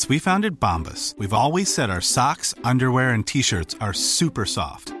 Since we founded Bombas, we've always said our socks, underwear, and T-shirts are super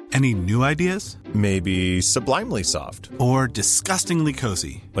soft. Any new ideas? Maybe sublimely soft. Or disgustingly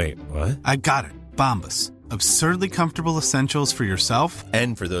cozy? Wait, what? I got it. Bombas. Absurdly comfortable essentials for yourself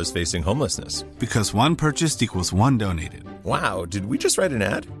And for those facing homelessness. because one purchased equals one donated. Wow, did we just write an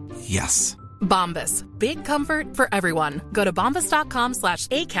ad? Yes. Bombas. Big comfort for everyone. Go to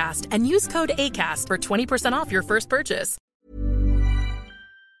bombas.com/ACAST and use code ACAST for 20% off your first purchase.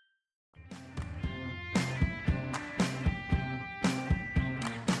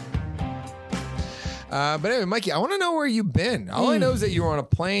 But anyway, Mikey, I want to know where you've been. All I know is that you were on a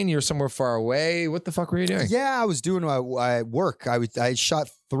plane. You're somewhere far away. What the fuck were you doing? Yeah, I was doing my work. I shot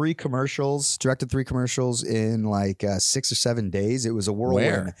 3 commercials, directed 3 commercials in like 6 or 7 days. It was a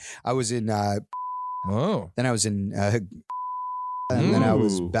whirlwind. Where? I was in, Oh. then I was in, and then I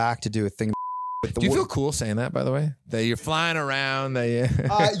was back to do a thing. with the Do you wor- feel cool saying that, by the way? That you're flying around,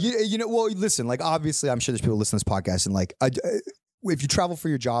 that you... you know, well, listen, like obviously, I'm sure there's people listening to this podcast, and like, if you travel for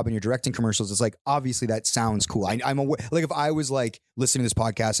your job and you're directing commercials, it's like obviously that sounds cool. I'm aware. Like if I was like listening to this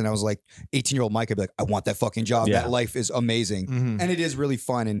podcast and I was like 18-year-old Mike, I'd be like, I want that fucking job. Yeah. That life is amazing, and it is really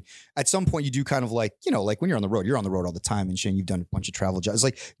fun. And at some point, you do kind of like, you know, like when you're on the road all the time. And Shane, you've done a bunch of travel jobs, it's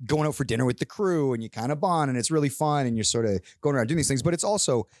like going out for dinner with the crew, and you kind of bond, and it's really fun, and you're sort of going around doing these things. But it's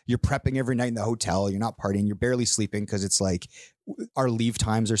also you're prepping every night in the hotel. You're not partying. You're barely sleeping because it's like our leave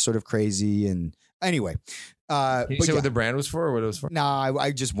times are sort of crazy. And anyway. Can you but say yeah. what the brand was for or what it was for? No,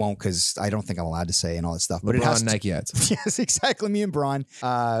 I just won't because I don't think I'm allowed to say and all that stuff. But it has LeBron to, Nike ads. yes, exactly. Me and Braun.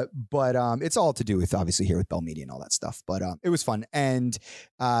 But it's all to do with obviously here with Bell Media and all that stuff. But it was fun. And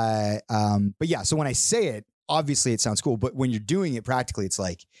but yeah, so when I say it, obviously it sounds cool. But when you're doing it practically, it's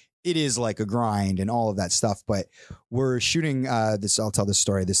like it is like a grind and all of that stuff. But we're shooting this. I'll tell this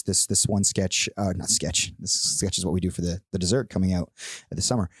story. This one sketch, not sketch. This sketch is what we do for the dessert coming out this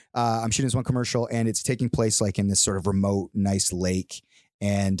summer. I'm shooting this one commercial, and it's taking place like in this sort of remote, nice lake.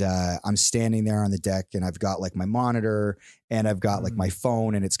 And I'm standing there on the deck, and I've got like my monitor, and I've got like my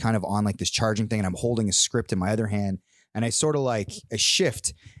phone, and it's kind of on like this charging thing, and I'm holding a script in my other hand. And I sort of like a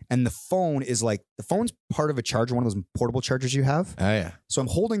shift, and the phone's part of a charger, one of those portable chargers you have. Oh, yeah. So I'm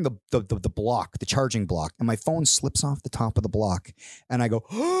holding the block, the charging block, and my phone slips off the top of the block, and I go,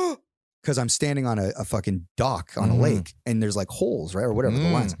 because I'm standing on a fucking dock on a lake, and there's like holes, right, or whatever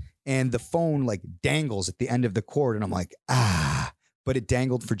the lines. and the phone like dangles at the end of the cord. And I'm like, but it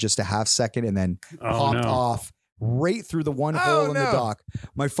dangled for just a half second and then popped off right through the one hole in the dock.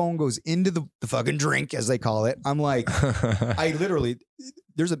 My phone goes into the fucking drink, as they call it. I'm like, I literally,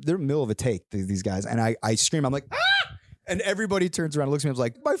 they're in the middle of a take, these guys. And I scream, I'm like, and everybody turns around and looks at me. I was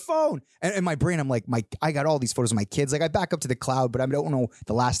like, my phone. And in my brain, I'm like, I got all these photos of my kids. Like I back up to the cloud, but I don't know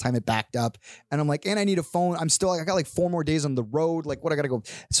the last time it backed up. And I'm like, and I need a phone. I'm still like, I got like 4 more days on the road. Like what I got to go.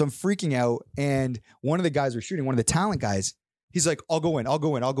 So I'm freaking out. And one of the guys we're shooting, one of the talent guys, he's like, I'll go in.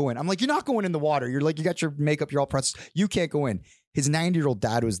 I'm like, you're not going in the water. You're like, you got your makeup, you're all pressed. You can't go in. His 90-year-old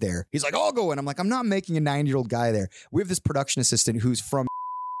dad was there. He's like, I'll go in. I'm like, I'm not making a 90-year-old guy there. We have this production assistant who's from,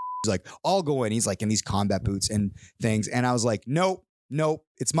 he's like, I'll go in. He's like in these combat boots and things. And I was like, nope,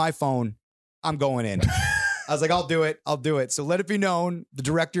 it's my phone. I'm going in. I was like, I'll do it. So let it be known. The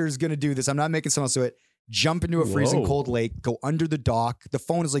director is going to do this. I'm not making someone else do it. Jump into a freezing cold lake, go under the dock. The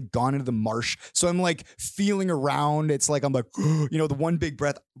phone is like gone into the marsh. So I'm like feeling around. It's like, I'm like, the one big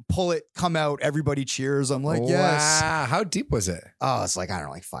breath, pull it, come out. Everybody cheers. I'm like, yes. Wow. How deep was it? Oh, it's like, I don't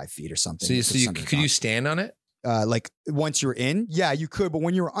know, like 5 feet or something. So could you stand on it? Like once you're in, yeah, you could. But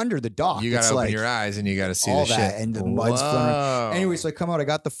when you're under the dock, you got to open like your eyes and you got to see all the that shit. and the mud's flowing. Anyway, so I come out. I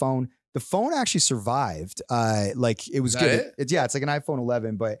got the phone. The phone actually survived. Like it was good. It's like an iPhone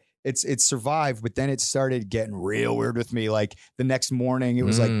 11, but it survived. But then it started getting real weird with me. Like the next morning, it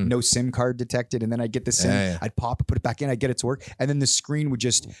was like no SIM card detected, and then I'd get the SIM. I'd pop it, put it back in. I'd get it to work, and then the screen would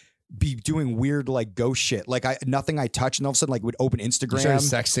just be doing weird like ghost shit. Like nothing I touched, and all of a sudden like would open Instagram. You started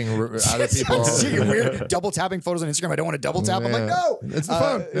sexting other people. Seeing weird double tapping photos on Instagram. I don't want to double tap. I'm like, no, it's the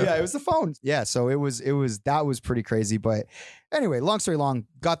phone. Yeah, it was the phone. Yeah, so it was that was pretty crazy. But anyway, long story long,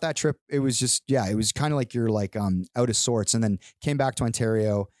 got that trip. It was just it was kind of like you're like out of sorts, and then came back to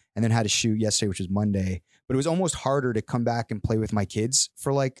Ontario, and then had to shoot yesterday, which was Monday. But it was almost harder to come back and play with my kids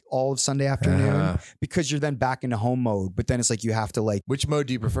for like all of Sunday afternoon because you're then back into home mode. But then it's like you have to like. Which mode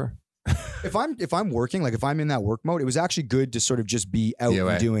do you prefer? If I'm working, like if I'm in that work mode, it was actually good to sort of just be out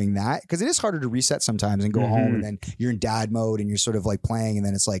and doing that because it is harder to reset sometimes and go home and then you're in dad mode and you're sort of like playing and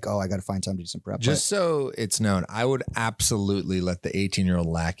then it's like, oh, I got to find time to do some prep. Just so it's known, I would absolutely let the 18-year-old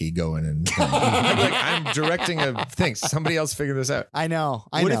lackey go in and I'm directing a thing. Somebody else figure this out. I know.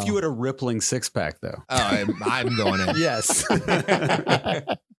 What if you had a rippling 6-pack though? Oh, I'm going in. Yes.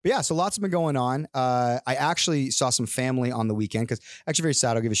 But yeah, so lots have been going on. I actually saw some family on the weekend because actually very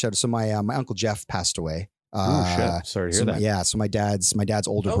sad. I'll give a shout out. So my Uncle Jeff passed away. Oh shit! Sorry to hear that. So my dad's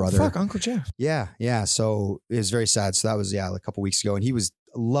older brother. Fuck, Uncle Jeff. Yeah. So it was very sad. So that was a couple weeks ago, and he was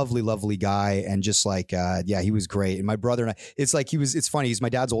a lovely guy, and just like he was great. And my brother and I, it's funny. He's my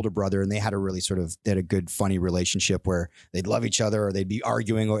dad's older brother, and they had a really they had a good funny relationship where they'd love each other, or they'd be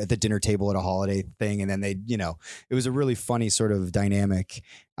arguing at the dinner table at a holiday thing, and then it was a really funny sort of dynamic.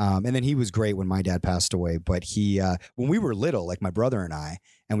 And then he was great when my dad passed away. But he, when we were little, like my brother and I,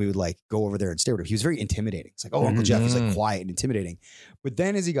 and we would like go over there and stay with him, he was very intimidating. It's like, oh, Uncle Jeff is like quiet and intimidating. But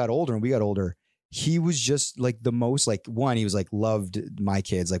then as he got older and we got older, he was just like the most like one, he was like loved my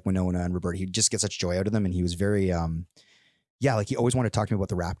kids, like Winona and Roberta. He'd just get such joy out of them. And he was very, like he always wanted to talk to me about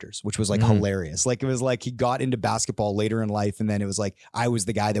the Raptors, which was like hilarious. Like it was like he got into basketball later in life. And then it was like, I was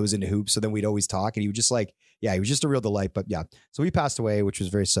the guy that was into hoops. So then we'd always talk and he would just like, he was just a real delight. But yeah, so he passed away, which was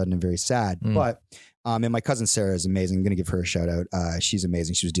very sudden and very sad. But and my cousin Sarah is amazing. I'm going to give her a shout out. She's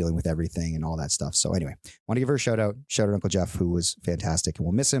amazing. She was dealing with everything and all that stuff. So anyway, want to give her a shout out. Shout out Uncle Jeff, who was fantastic, and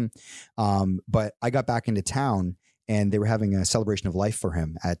we'll miss him. But I got back into town and they were having a celebration of life for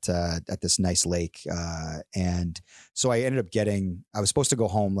him at this nice lake. And so I ended up I was supposed to go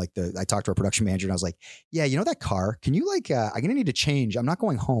home. I talked to our production manager and I was like, yeah, you know that car, can you I'm going to need to change. I'm not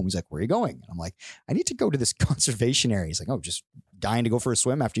going home. He's like, where are you going? And I'm like, I need to go to this conservation area. He's like, oh, just dying to go for a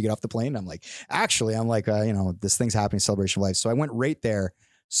swim after you get off the plane. I'm like, actually, this thing's happening, celebration of life. So I went right there,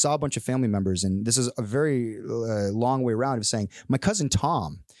 saw a bunch of family members. And this is a very long way around of saying my cousin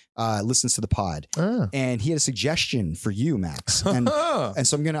Tom listens to the pod and he had a suggestion for you, Max. And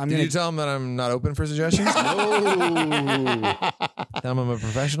so I'm gonna. Did you tell him that I'm not open for suggestions? Tell him I'm a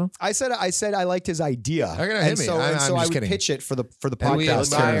professional. I said I liked his idea. They're gonna hit me. So I would kidding. pitch it for the podcast. And we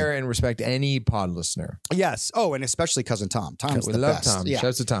admire and respect any pod listener. Yes. Oh, and especially cousin Tom. Tom's we the love best. Tom. Yeah.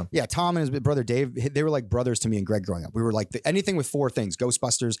 Shouts to Tom. Yeah, Tom and his brother Dave. They were like brothers to me and Greg growing up. We were like anything with 4 things: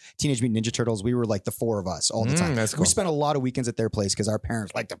 Ghostbusters, Teenage Mutant Ninja Turtles. We were like the 4 of us all the time. That's cool. We spent a lot of weekends at their place because our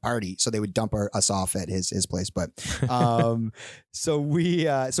parents liked to party, so they would dump us off at his place. But so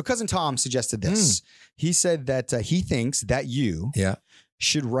cousin Tom suggested this. He said that he thinks that you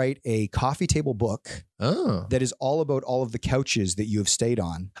should write a coffee table book that is all about all of the couches that you have stayed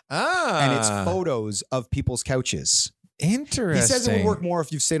on. And it's photos of people's couches. Interesting. He says it would work more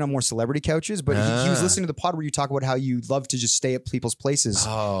if you've stayed on more celebrity couches, but he was listening to the pod where you talk about how you love to just stay at people's places.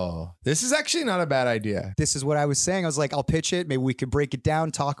 Oh, this is actually not a bad idea. This is what I was saying. I was like, I'll pitch it. Maybe we could break it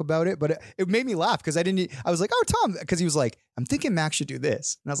down, talk about it. But it made me laugh because I was like, oh, Tom, because he was like, I'm thinking Max should do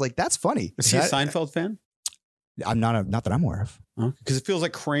this. And I was like, that's funny. Is he a Seinfeld fan? I'm not that I'm aware of. Because it feels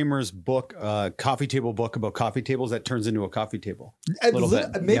like Kramer's book, coffee table book about coffee tables that turns into a coffee table.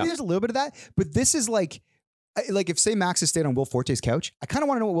 Maybe there's a little bit of that, but this is like if say Max has stayed on Will Forte's couch, I kind of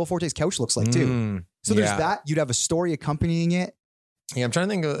want to know what Will Forte's couch looks like too. So there's that. You'd have a story accompanying it. Yeah, I'm trying to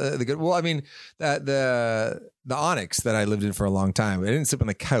think of the good. Well, I mean, the Onyx that I lived in for a long time. I didn't sleep on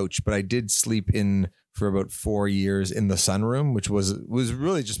the couch, but I did sleep in for about 4 years in the sunroom, which was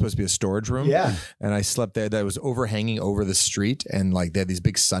really just supposed to be a storage room. Yeah. And I slept there. That was overhanging over the street, and like they had these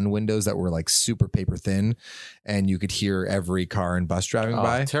big sun windows that were like super paper thin, and you could hear every car and bus driving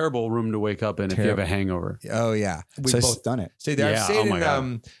by. Terrible room to wake up in if you have a hangover. Oh yeah, We've both done it. Stayed there. Yeah. I've stayed Oh my God.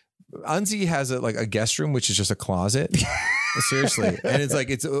 in. Unzi has a guest room, which is just a closet. Seriously. And it's like,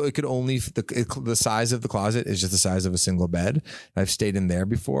 it could only, the size of the closet is just the size of a single bed. I've stayed in there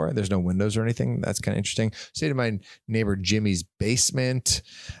before. There's no windows or anything. That's kind of interesting. Stayed in my neighbor Jimmy's basement.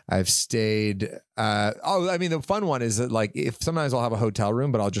 I've stayed, the fun one is that like, if sometimes I'll have a hotel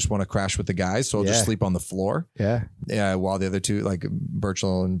room, but I'll just want to crash with the guys. So I'll just sleep on the floor. Yeah. While the other two, like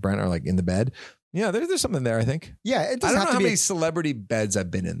Birchall and Brent, are like in the bed. Yeah, there's something there, I think. Yeah. It doesn't I don't have know to how be many celebrity beds I've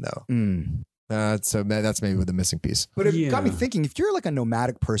been in though. So that's maybe the missing piece. But it got me thinking, if you're like a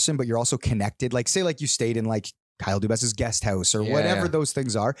nomadic person, but you're also connected, like say like you stayed in like Kyle Dubas's guest house or whatever those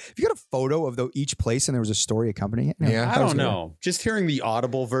things are. If you got a photo of each place and there was a story accompanying it. I don't know. Just hearing the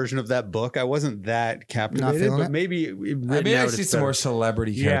Audible version of that book, I wasn't that captivated, but maybe I see some more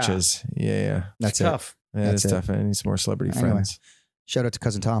celebrity couches. Yeah. That's tough. Yeah, it's tough. I need some more celebrity friends. Shout out to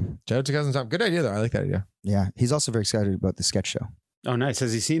Cousin Tom. Good idea though. I like that idea. Yeah. He's also very excited about the sketch show. Oh, nice.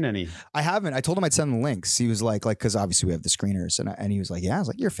 Has he seen any? I haven't. I told him I'd send him links. He was like, because obviously we have the screeners, and he was like, yeah. I was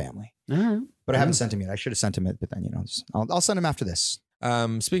like, you're family. But I haven't sent him yet. I should have sent him it, but then I'll send him after this.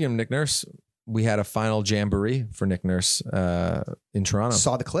 Speaking of Nick Nurse, we had a final jamboree for Nick Nurse in Toronto.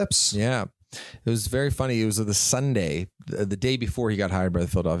 Saw the clips. Yeah. It was very funny. It was the Sunday, the day before he got hired by the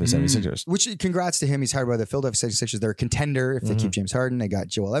Philadelphia 76ers. Which, congrats to him. He's hired by the Philadelphia 76ers. They're a contender if they keep James Harden. They got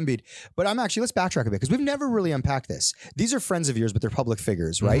Joel Embiid. But let's backtrack a bit because we've never really unpacked this. These are friends of yours, but they're public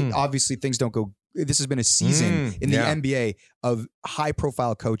figures, right? Obviously, things don't go. This has been a season in the NBA of high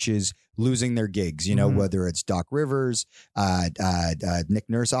profile coaches losing their gigs, whether it's Doc Rivers, Nick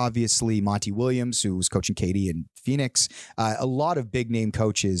Nurse, obviously, Monty Williams, who was coaching KD in Phoenix. A lot of big name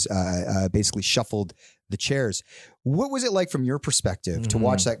coaches basically shuffled the chairs. What was it like from your perspective to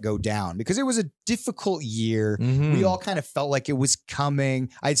watch that go down? Because it was a difficult year. We all kind of felt like it was coming.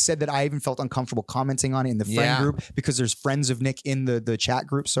 I had said that I even felt uncomfortable commenting on it in the friend group because there's friends of Nick in the chat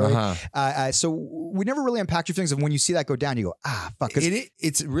group. Sorry. So we never really unpacked your feelings of when you see that go down, you go, fuck.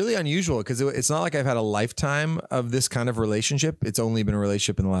 It's really unusual because it's not like I've had a lifetime of this kind of relationship. It's only been a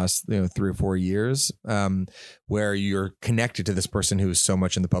relationship in the last 3 or 4 years where you're connected to this person who is so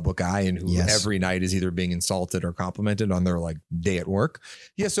much in the public eye and who every night is either being insulted or complimented on their like day at work.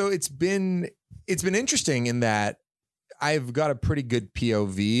 Yeah. So it's been interesting in that I've got a pretty good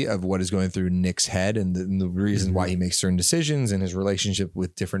POV of what is going through Nick's head and the reason why he makes certain decisions and his relationship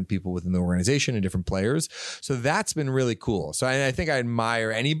with different people within the organization and different players. So that's been really cool. So I think I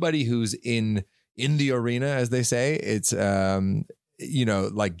admire anybody who's in the arena, as they say. It's,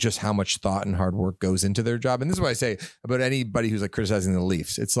 like just how much thought and hard work goes into their job. And this is what I say about anybody who's like criticizing the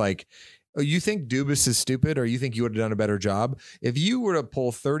Leafs. It's like, you think Dubas is stupid or you think you would have done a better job? If you were to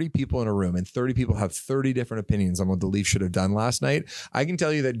pull 30 people in a room and 30 people have 30 different opinions on what the Leafs should have done last night, I can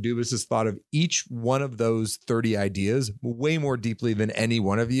tell you that Dubas has thought of each one of those 30 ideas way more deeply than any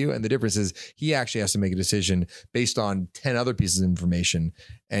one of you. And the difference is he actually has to make a decision based on 10 other pieces of information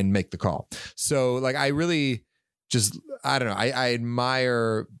and make the call. So like, I really I don't know. I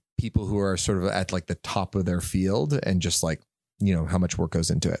admire people who are sort of at like the top of their field and just like, how much work goes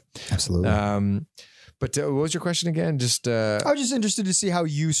into it. Absolutely. But what was your question again? I was just interested to see how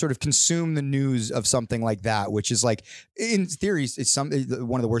you sort of consume the news of something like that, which is like, in theory, it's one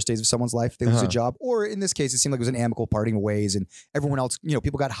of the worst days of someone's life. They lose a job. Or in this case, it seemed like it was an amicable parting of ways and everyone else,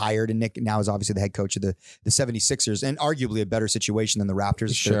 people got hired and Nick now is obviously the head coach of the 76ers and arguably a better situation than the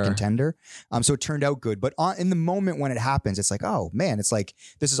Raptors, their contender. So it turned out good. But in the moment when it happens, it's like, oh man, it's like,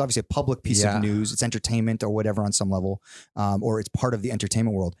 this is obviously a public piece of news. It's entertainment or whatever on some level, or it's part of the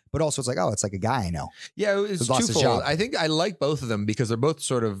entertainment world. But also it's like, it's like a guy I know. Yeah, it's twofold. I think I like both of them because they're both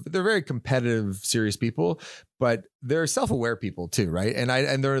they're very competitive, serious people. but they're self-aware people too, right?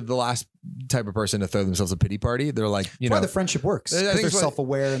 And they're the last type of person to throw themselves a pity party. They're like, That's why the friendship works. I think They're it's why-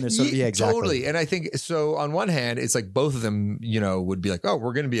 self-aware and they're so, yeah, exactly. Totally. And I think so on one hand, it's like both of them, would be like, oh,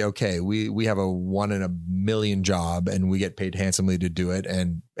 we're going to be okay. We have a 1 in a million job and we get paid handsomely to do it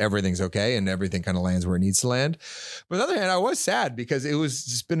and everything's okay and everything kind of lands where it needs to land. But on the other hand, I was sad because it was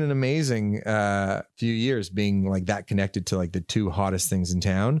just been an amazing few years being like that connected to like the two hottest things in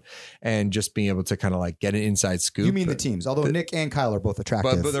town and just being able to kind of like get an inside scoop. You mean the teams, although Nick and Kyle are both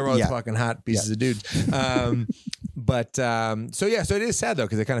attractive. But they're both fucking hot pieces of dudes. So it is sad though,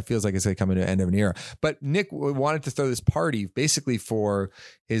 because it kind of feels like it's like coming to the end of an era. But Nick wanted to throw this party basically for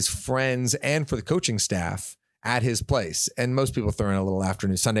his friends and for the coaching staff at his place. And most people throw in a little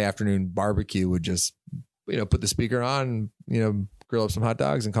Sunday afternoon barbecue would just, put the speaker on, grill up some hot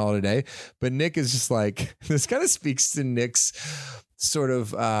dogs and call it a day. But Nick is just like, this kind of speaks to Nick's sort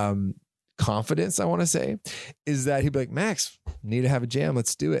of confidence, I want to say, is that he'd be like, Max, need to have a jam.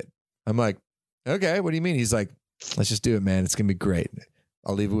 Let's do it. I'm like, okay, what do you mean? He's like, let's just do it, man. It's going to be great.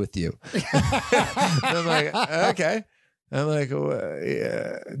 I'll leave it with you. I'm like, okay. I'm like,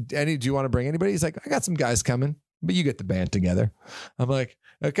 do you want to bring anybody? He's like, I got some guys coming, but you get the band together. I'm like,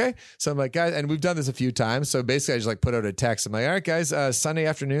 okay. So I'm like, guys, and we've done this a few times. So basically I just like put out a text. I'm like, all right, guys, Sunday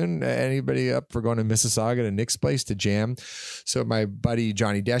afternoon, anybody up for going to Mississauga to Nick's place to jam? So my buddy,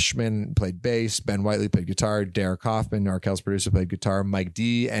 Johnny Deschman, played bass. Ben Whiteley played guitar. Derek Hoffman, Arkel's producer, played guitar. Mike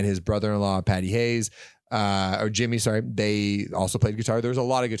D and his brother-in-law, Patty Hayes, or Jimmy, sorry, they also played guitar. There was a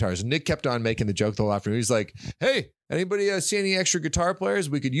lot of guitars. Nick kept on making the joke the whole afternoon. He's like, hey, anybody see any extra guitar players?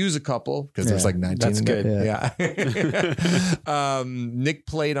 We could use a couple because there's like 19. That's good. Yeah. Nick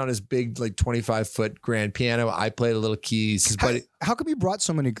played on his big, like 25-foot grand piano. I played a little keys. How come you brought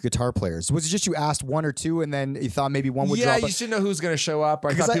so many guitar players? Was it just you asked one or two and then you thought maybe one would drop? Yeah, you should know who's going to show up.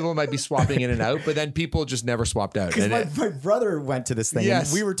 I thought people might be swapping in and out, but then people just never swapped out. Because my brother went to this thing and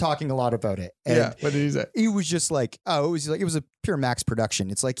we were talking a lot about it. And what did he say? He was just like, it was a pure Max production.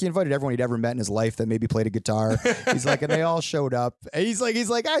 It's like he invited everyone he'd ever met in his life that maybe played a guitar. He's like, and they all showed up. And he's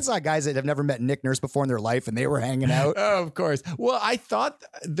like, I saw guys that have never met Nick Nurse before in their life and they were hanging out. Oh, of course. Well, I thought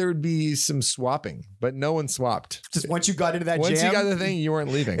there'd be some swapping, but no one swapped. Just once you got into that once jam, you got the thing, you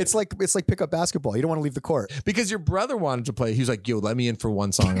weren't leaving. It's like pickup basketball. You don't want to leave the court. Because your brother wanted to play. He was like, yo, let me in for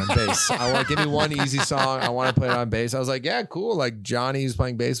one song on bass. I want to give me one easy song. I want to play it on bass. I was like, yeah, cool. Like Johnny's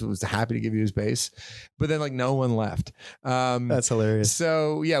playing bass, was happy to give you his bass. But then like no one left. That's hilarious.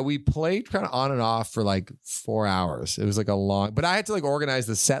 So yeah, we played kind of on and off for like 4 hours. It was like a long, but I had to like organize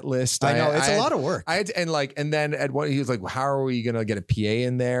the set list. I know it's a lot of work. I had to, and then at one, he was like, how are we going to get a PA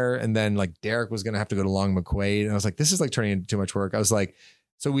in there? And then like Derek was going to have to go to Long McQuaid. And I was like, this is like turning into too much work. I was like,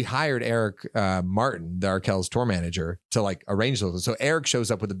 so we hired Eric Martin, the Arkel's tour manager, to like arrange those. So Eric shows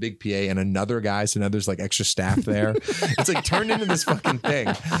up with a big PA and another guy. So now there's like extra staff there. It's like turned into this fucking thing.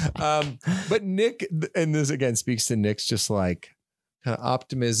 But Nick, and this again speaks to Nick's just like kind of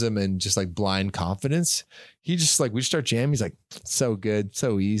optimism and just like blind confidence. He just like, we start jamming. He's like, so good,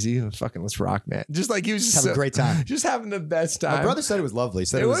 so easy. Fucking let's rock, man. Just like he was just having a great time. Just having the best time. My brother said it was lovely.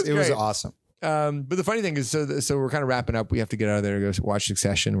 Said it was awesome. But the funny thing is, so we're kind of wrapping up. We have to get out of there to go watch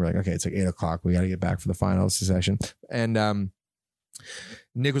Succession. We're like, okay, it's like 8:00. We got to get back for the final Succession. And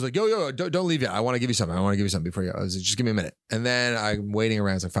Nick was like, yo, don't leave yet. I want to give you something. Before you go. I was like, just give me a minute. And then I'm waiting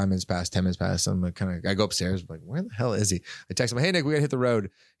around. It's like 5 minutes past, 10 minutes past. I'm like, I go upstairs. I'm like, where the hell is he? I text him, hey, Nick, we got to hit the road.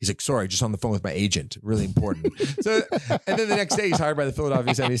 He's like, sorry, just on the phone with my agent. Really important. And then the next day he's hired by the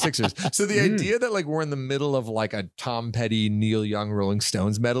Philadelphia 76ers. So the idea that like we're in the middle of like a Tom Petty, Neil Young, Rolling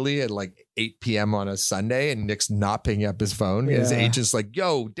Stones medley at like 8 p.m. on a Sunday and Nick's not picking up his phone. Yeah. His agent's like,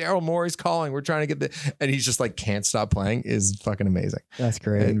 yo, Daryl Morey's calling. We're trying to get and he's just like, can't stop playing is fucking amazing. That's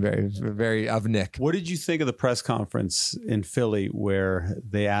great. And very, very of Nick. What did you think of the press conference in Philly where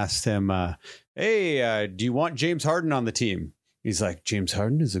they asked him, hey, do you want James Harden on the team? He's like, James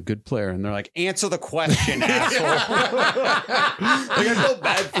Harden is a good player. And they're like, answer the question, asshole. Like, I felt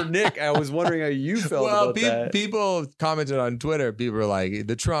bad for Nick. I was wondering how you felt about that. People commented on Twitter. People were like,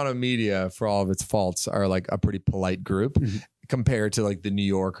 the Toronto media, for all of its faults, are like a pretty polite group. Mm-hmm. Compared to like the New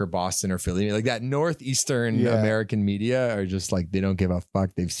York or Boston or Philly, like that Northeastern American media are just like, they don't give a fuck.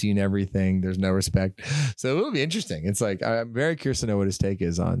 They've seen everything. There's no respect. So it will be interesting. It's like, I'm very curious to know what his take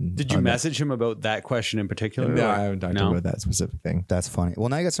is on. Did you message him about that question in particular? No, I haven't talked about that specific thing. That's funny. Well,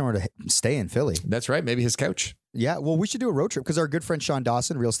 now you got somewhere to stay in Philly. That's right. Maybe his couch. Yeah, well, we should do a road trip because our good friend Sean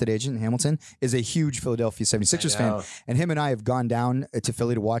Dawson, real estate agent in Hamilton, is a huge Philadelphia 76ers fan. And him and I have gone down to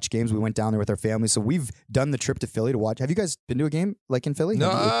Philly to watch games. We went down there with our family. So we've done the trip to Philly to watch. Have you guys been to a game like in Philly?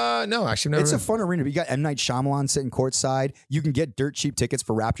 No, actually never. It's a fun arena. You got M. Night Shyamalan sitting courtside. You can get dirt cheap tickets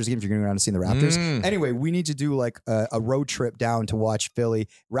for Raptors games if you're going around to see the Raptors. Anyway, we need to do like a road trip down to watch Philly.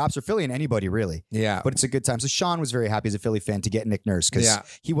 Raps or Philly and anybody really. Yeah. But it's a good time. So Sean was very happy as a Philly fan to get Nick Nurse because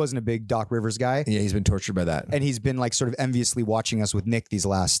he wasn't a big Doc Rivers guy. Yeah, he's been tortured by that. And he's been like sort of enviously watching us with Nick these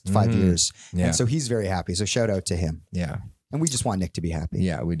last 5 years. Yeah. And so he's very happy. So shout out to him. Yeah. And we just want Nick to be happy.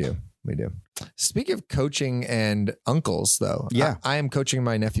 Yeah, we do. We do. Speaking of coaching and uncles, though, I am coaching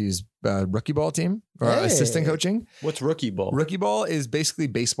my nephew's rookie ball team or assistant coaching. What's rookie ball? Rookie ball is basically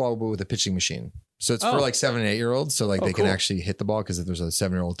baseball but with a pitching machine. So it's for like 7 and 8 year olds. So like they can actually hit the ball because if there's a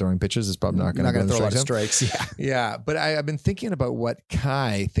 7-year-old throwing pitches, it's probably not going to throw a lot of strikes. Yeah. Yeah. But I've been thinking about what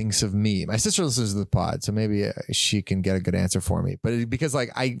Kai thinks of me. My sister listens to the pod, so maybe she can get a good answer for me. But because like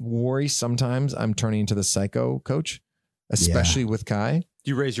I worry sometimes I'm turning into the psycho coach, especially with Kai.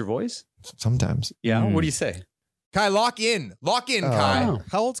 Do you raise your voice? Sometimes. Yeah. What do you say? Kai, lock in, Kai. Oh.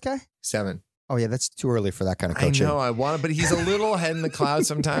 How old's Kai? 7. Oh yeah, that's too early for that kind of coaching. I know, I want it, but he's a little head in the clouds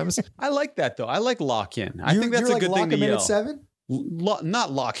sometimes. I like that though. I like lock in. I think that's a good thing to yell. Lock him in at 7?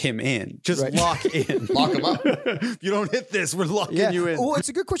 Not lock him in, just Right. lock in. Lock him up. If you don't hit this, we're locking you in. Well, it's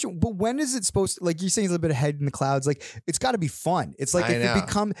a good question. But when is it supposed to, like you're saying, a little bit of head in the clouds? Like it's got to be fun. It's like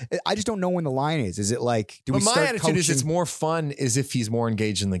I just don't know when the line is. Is it like, do we start my attitude coaching? is it's more fun is if he's more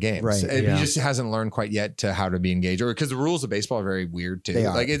engaged in the game. Right. He just hasn't learned quite yet to how to be engaged, or because the rules of baseball are very weird too. They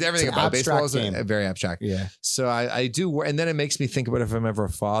are. Like everything It's an about baseball abstract is game. very abstract. Yeah. So I do, and then it makes me think about if I'm ever a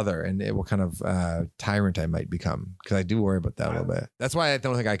father and what kind of tyrant I might become, because I do worry about that a little bit. That's why I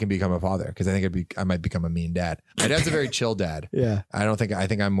don't think I can become a father, because I think I might become a mean dad. My dad's a very chill dad. Yeah. I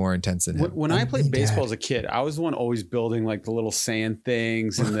think I'm more intense than him. When I played baseball as a kid, I was the one always building like the little sand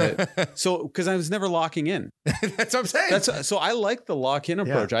things and because I was never locking in. That's what I'm saying. So I like the lock in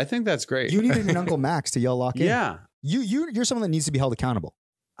approach. I think that's great. You needed an Uncle Max to yell lock in. Yeah. You're someone that needs to be held accountable.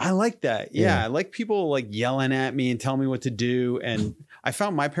 I like that. Yeah. I like people like yelling at me and telling me what to do. And I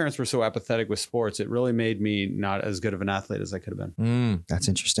found my parents were so apathetic with sports. It really made me not as good of an athlete as I could have been. That's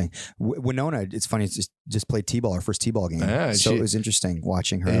interesting. Winona, it's funny. It's just played T-ball, her first T-ball game. Yeah, so it was interesting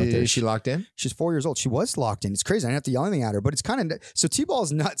watching her out there. Is she locked in? She's 4 years old. She was locked in. It's crazy. I didn't have to yell anything at her, but it's kind of, so T-ball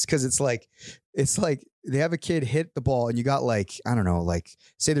is nuts because it's like they have a kid hit the ball and you got like, I don't know, like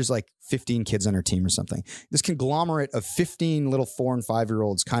say there's like 15 kids on her team or something. This conglomerate of 15 little 4 and 5 year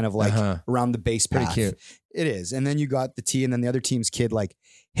olds kind of like around the base path. Pretty cute. It is. And then you got the T and then the other team's kid like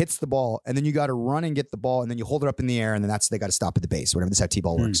hits the ball and then you got to run and get the ball and then you hold it up in the air and then they got to stop at the base, whatever. This is how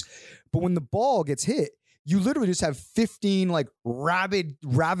T-ball works. But when the ball gets hit, you literally just have 15 like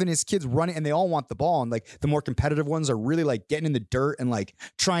ravenous kids running and they all want the ball. And like the more competitive ones are really like getting in the dirt and like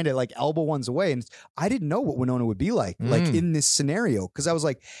trying to like elbow ones away. And I didn't know what Winona would be like in this scenario. Cause I was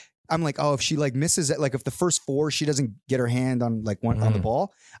like, I'm like, oh, if she like misses it, like if the first 4, she doesn't get her hand on like on the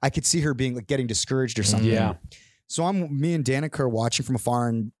ball, I could see her being like getting discouraged or something. Yeah. So me and Danica are watching from afar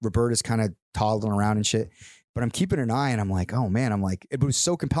and Roberta's kind of toddling around and shit. But I'm keeping an eye and I'm like, oh man, I'm like, it was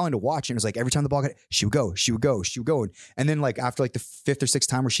so compelling to watch. And it was like every time the ball got, she would go. And then like after like the 5th or 6th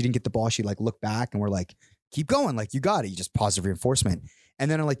time where she didn't get the ball, she like looked back and we're like, keep going. Like you got it. You just positive reinforcement.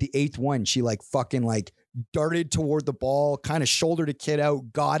 And then on like the 8th one, she like fucking like darted toward the ball, kind of shouldered a kid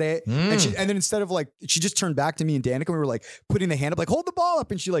out, got it. And then instead of like, she just turned back to me and Danica. We were like putting the hand up, like hold the ball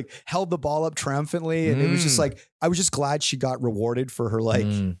up. And she like held the ball up triumphantly. And it was just like, I was just glad she got rewarded for her like,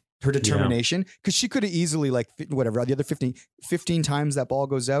 her determination, because she could have easily like whatever the other 15 times that ball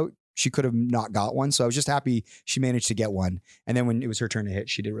goes out, she could have not got one. So I was just happy she managed to get one. And then when it was her turn to hit,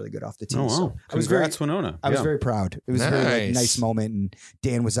 she did really good off the tee. Oh, wow. So Congrats, Winona. I was very proud. It was a very like, nice moment. And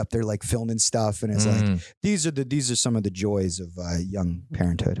Dan was up there like filming stuff. And it's like, these are some of the joys of young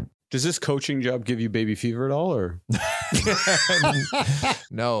parenthood. Does this coaching job give you baby fever at all, or?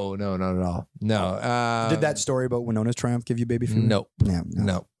 No, not at all. No. Did that story about Winona's triumph give you baby fever? No. Yeah,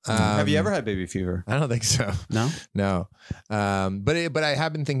 No. Have you ever had baby fever? I don't think so. No. But I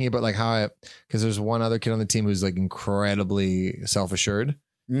have been thinking about like how because there's one other kid on the team who's like incredibly self-assured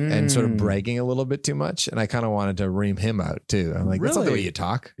and sort of bragging a little bit too much. And I kind of wanted to ream him out too. I'm like, that's not the way you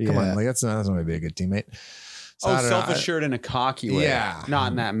talk. Come on. Like that's not going to be a good teamate. So self-assured in a cocky way. Yeah.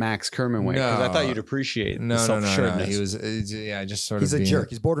 Not in that Max Kerman way. Because I thought you'd appreciate the self-assuredness. He was, just sort He's of a jerk.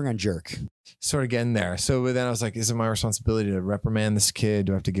 He's bordering on jerk. Sort of getting there. So then I was like, is it my responsibility to reprimand this kid?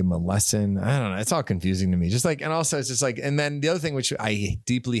 Do I have to give him a lesson? I don't know. It's all confusing to me. Just like, and also it's just like, and then the other thing which I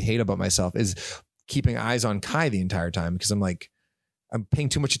deeply hate about myself is keeping eyes on Kai the entire time, because I'm like, I'm paying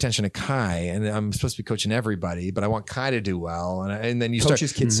too much attention to Kai, and I'm supposed to be coaching everybody, but I want Kai to do well. And then you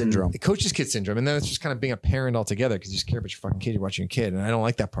Coach's start kid syndrome. Coach's kid syndrome. And then it's just kind of being a parent altogether because you just care about your fucking kid. You're watching your kid. And I don't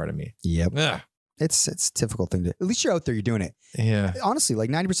like that part of me. Yep. Ugh. It's a difficult thing to, at least you're out there, you're doing it. Yeah. Honestly, like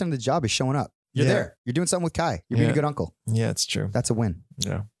 90% of the job is showing up. You're Yeah. there. You're doing something with Kai. You're being a good uncle. Yeah, it's true. That's a win.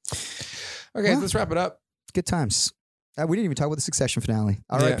 Yeah. Okay, let's wrap it up. Good times. We didn't even talk about the Succession finale.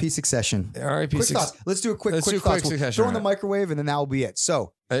 R.I.P. Succession. R.I.P. Quick thoughts. Let's do a quick Let's do thoughts. quick We'll Succession. throw in the microwave and then that will be it.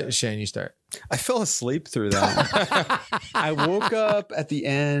 So, Shane, you start. I fell asleep through that. I woke up at the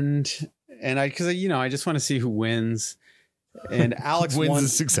end, and I just want to see who wins. And Alex Wins won the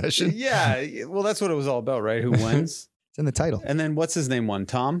Succession. Yeah, well, that's what it was all about, right? Who wins? it's in the title. And then what's his name won?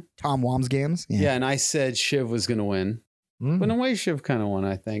 Tom Wamsgams. Yeah, and I said Shiv was going to win. But in a way, Shiv kind of won,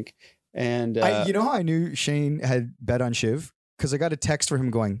 I think. And you know how I knew Shane had bet on Shiv? Because I got a text from him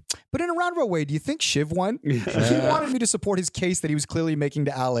going, but in a roundabout way, do you think Shiv won? He wanted me to support his case that he was clearly making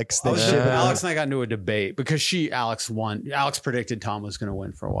to Alex. That Shiv had won. Alex and I got into a debate because Alex won. Alex predicted Tom was going to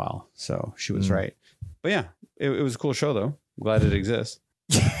win for a while. So she was right. But yeah, it was a cool show, though. I'm glad it exists.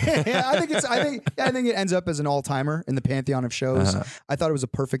 Yeah, I think it ends up as an all-timer in the pantheon of shows. I thought it was a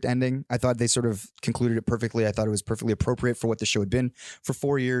perfect ending. I thought they sort of concluded it perfectly. I thought it was perfectly appropriate for what the show had been for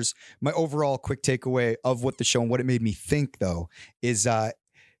 4 years. My overall quick takeaway of what the show and what it made me think, though, is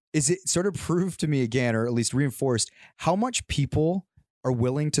it sort of proved to me again, or at least reinforced, how much people are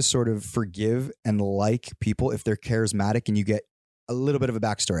willing to sort of forgive and like people if they're charismatic and you get a little bit of a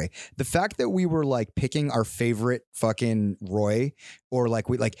backstory. The fact that we were like picking our favorite fucking Roy, or like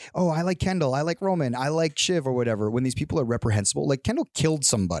oh, I like Kendall, I like Roman, I like Shiv or whatever, when these people are reprehensible. Like Kendall killed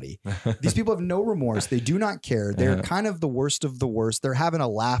somebody. These people have no remorse. They do not care. They're kind of the worst of the worst. They're having a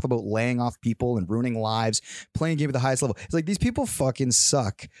laugh about laying off people and ruining lives, playing a game at the highest level. It's like these people fucking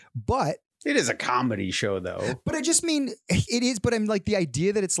suck. But it is a comedy show, though. But I just mean it is. But I'm like the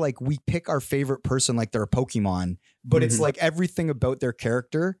idea that it's like we pick our favorite person like they're a Pokemon, but it's like everything about their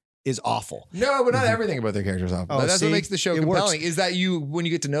character is awful. No, but not everything about their characters awful. Oh, That's see? what makes the show It compelling. works. Is that when you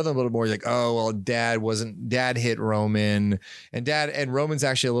get to know them a little more, you're like, oh well, Dad hit Roman, and Roman's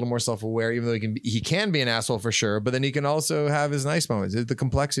actually a little more self-aware, even though he can be an asshole for sure, but then he can also have his nice moments. The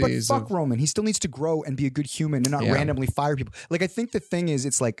complexities. But fuck Roman. He still needs to grow and be a good human and not randomly fire people. Like I think the thing is,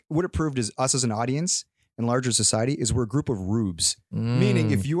 it's like what it proved is us as an audience and larger society is we're a group of rubes. Meaning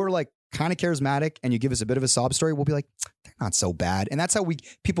if you are like kind of charismatic and you give us a bit of a sob story, we'll be like, they're not so bad. And that's how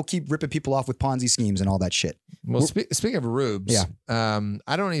people keep ripping people off with Ponzi schemes and all that shit. Well, speaking of rubes,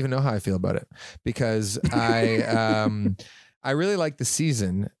 I don't even know how I feel about it because I really like the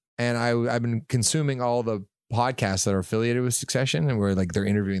season, and I've been consuming all the podcasts that are affiliated with Succession, and where like they're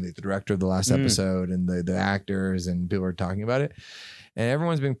interviewing the director of the last episode and the actors, and people are talking about it. And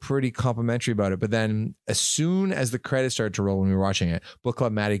everyone's been pretty complimentary about it. But then as soon as the credits started to roll when we were watching it, Book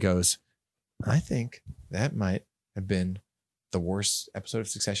Club Maddie goes, I think that might have been the worst episode of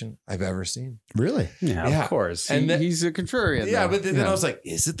Succession I've ever seen. Really? Yeah, of course. And he's a contrarian. Yeah, though. but then I was like,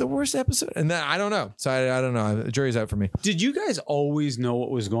 is it the worst episode? And then I don't know. So I don't know. The jury's out for me. Did you guys always know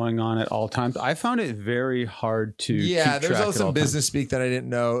what was going on at all times? I found it very hard to Yeah, keep there's track also at all some business speak that I didn't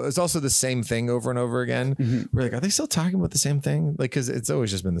know. It's also the same thing over and over again. We're like, are they still talking about the same thing? Like, because it's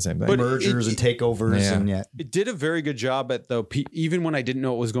always just been the same thing. But mergers and takeovers and it did a very good job at even when I didn't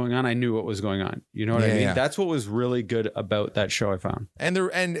know what was going on, I knew what was going on. You know what I mean? Yeah. That's what was really good about that show I found. And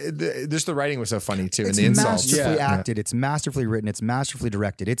just the writing was so funny too, It's and the insults. masterfully acted. It's masterfully written. It's masterfully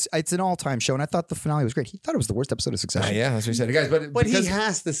directed. It's an all-time show, and I thought the finale was great. He thought it was the worst episode of Succession. Yeah, that's what he said, guys. But he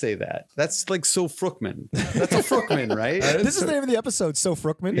has to say that. That's like so Fruchtman. That's a Fruchtman, right? This is the name of the episode. So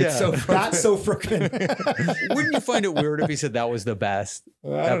Fruchtman. Yeah. It's so that's so Fruchtman. Wouldn't you find it weird if he said that was the best I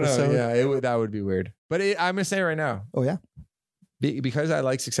don't episode? know. Yeah, that would be weird. But I'm gonna say right now, Oh yeah. because I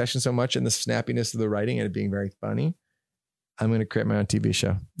like Succession so much and the snappiness of the writing and it being very funny, I'm going to create my own TV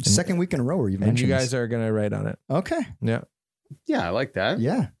show. Second week in a row where you've And mentioned you guys are going to write on it. Okay. Yeah. Yeah, I like that.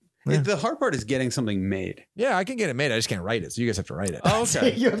 Yeah. The hard part is getting something made. Yeah, I can get it made. I just can't write it. So you guys have to write it. Oh,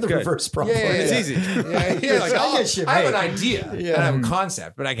 okay. You have the Good. reverse problem. Yeah, It's easy. Yeah, like, I have an idea. Yeah. And I have a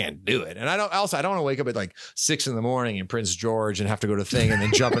concept, but I can't do it. And I don't want to wake up at like 6 a.m. in Prince George and have to go to the thing and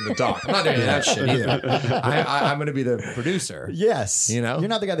then jump in the dock. I'm not doing that shit either. I'm going to be the producer. Yes. You know? You're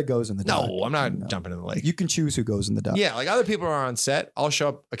not the guy that goes in the dock. No, I'm not jumping in the lake. You can choose who goes in the dock. Yeah, like other people are on set. I'll show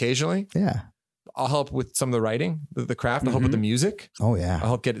up occasionally. Yeah. I'll help with some of the writing, the craft. I'll help with the music. Oh yeah. I'll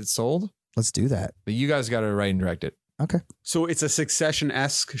help get it sold. Let's do that. But you guys got to write and direct it. Okay. So it's a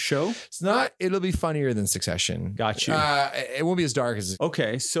Succession-esque show? It's not, it'll be funnier than Succession. Got you. It won't be as dark as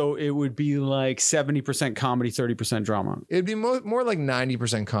Okay, so it would be like 70% comedy, 30% drama. it'd be more like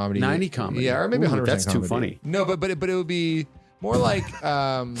 90% comedy. 90 comedy. Yeah, or maybe Ooh, 100% that's too comedy. funny. No, but it would be More like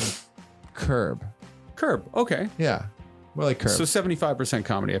Curb. Curb. Okay. Yeah. More like Curb. So 75%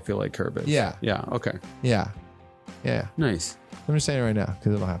 comedy, I feel like Curb is. Yeah. Yeah. Okay. Yeah. Yeah. Nice. I'm just saying it right now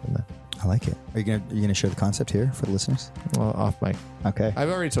because it'll happen then. I like it. Are you gonna share the concept here for the listeners? Well, off mic. Okay. I've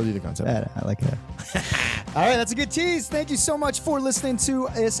already told you the concept. I like it. All right, that's a good tease. Thank you so much for listening to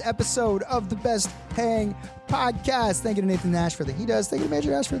this episode of the Best Hang Podcast. Thank you to Nathan Nash for everything he does. Thank you to Major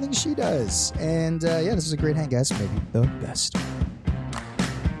Nash for everything she does. And this was a great hang, guys. Maybe the best.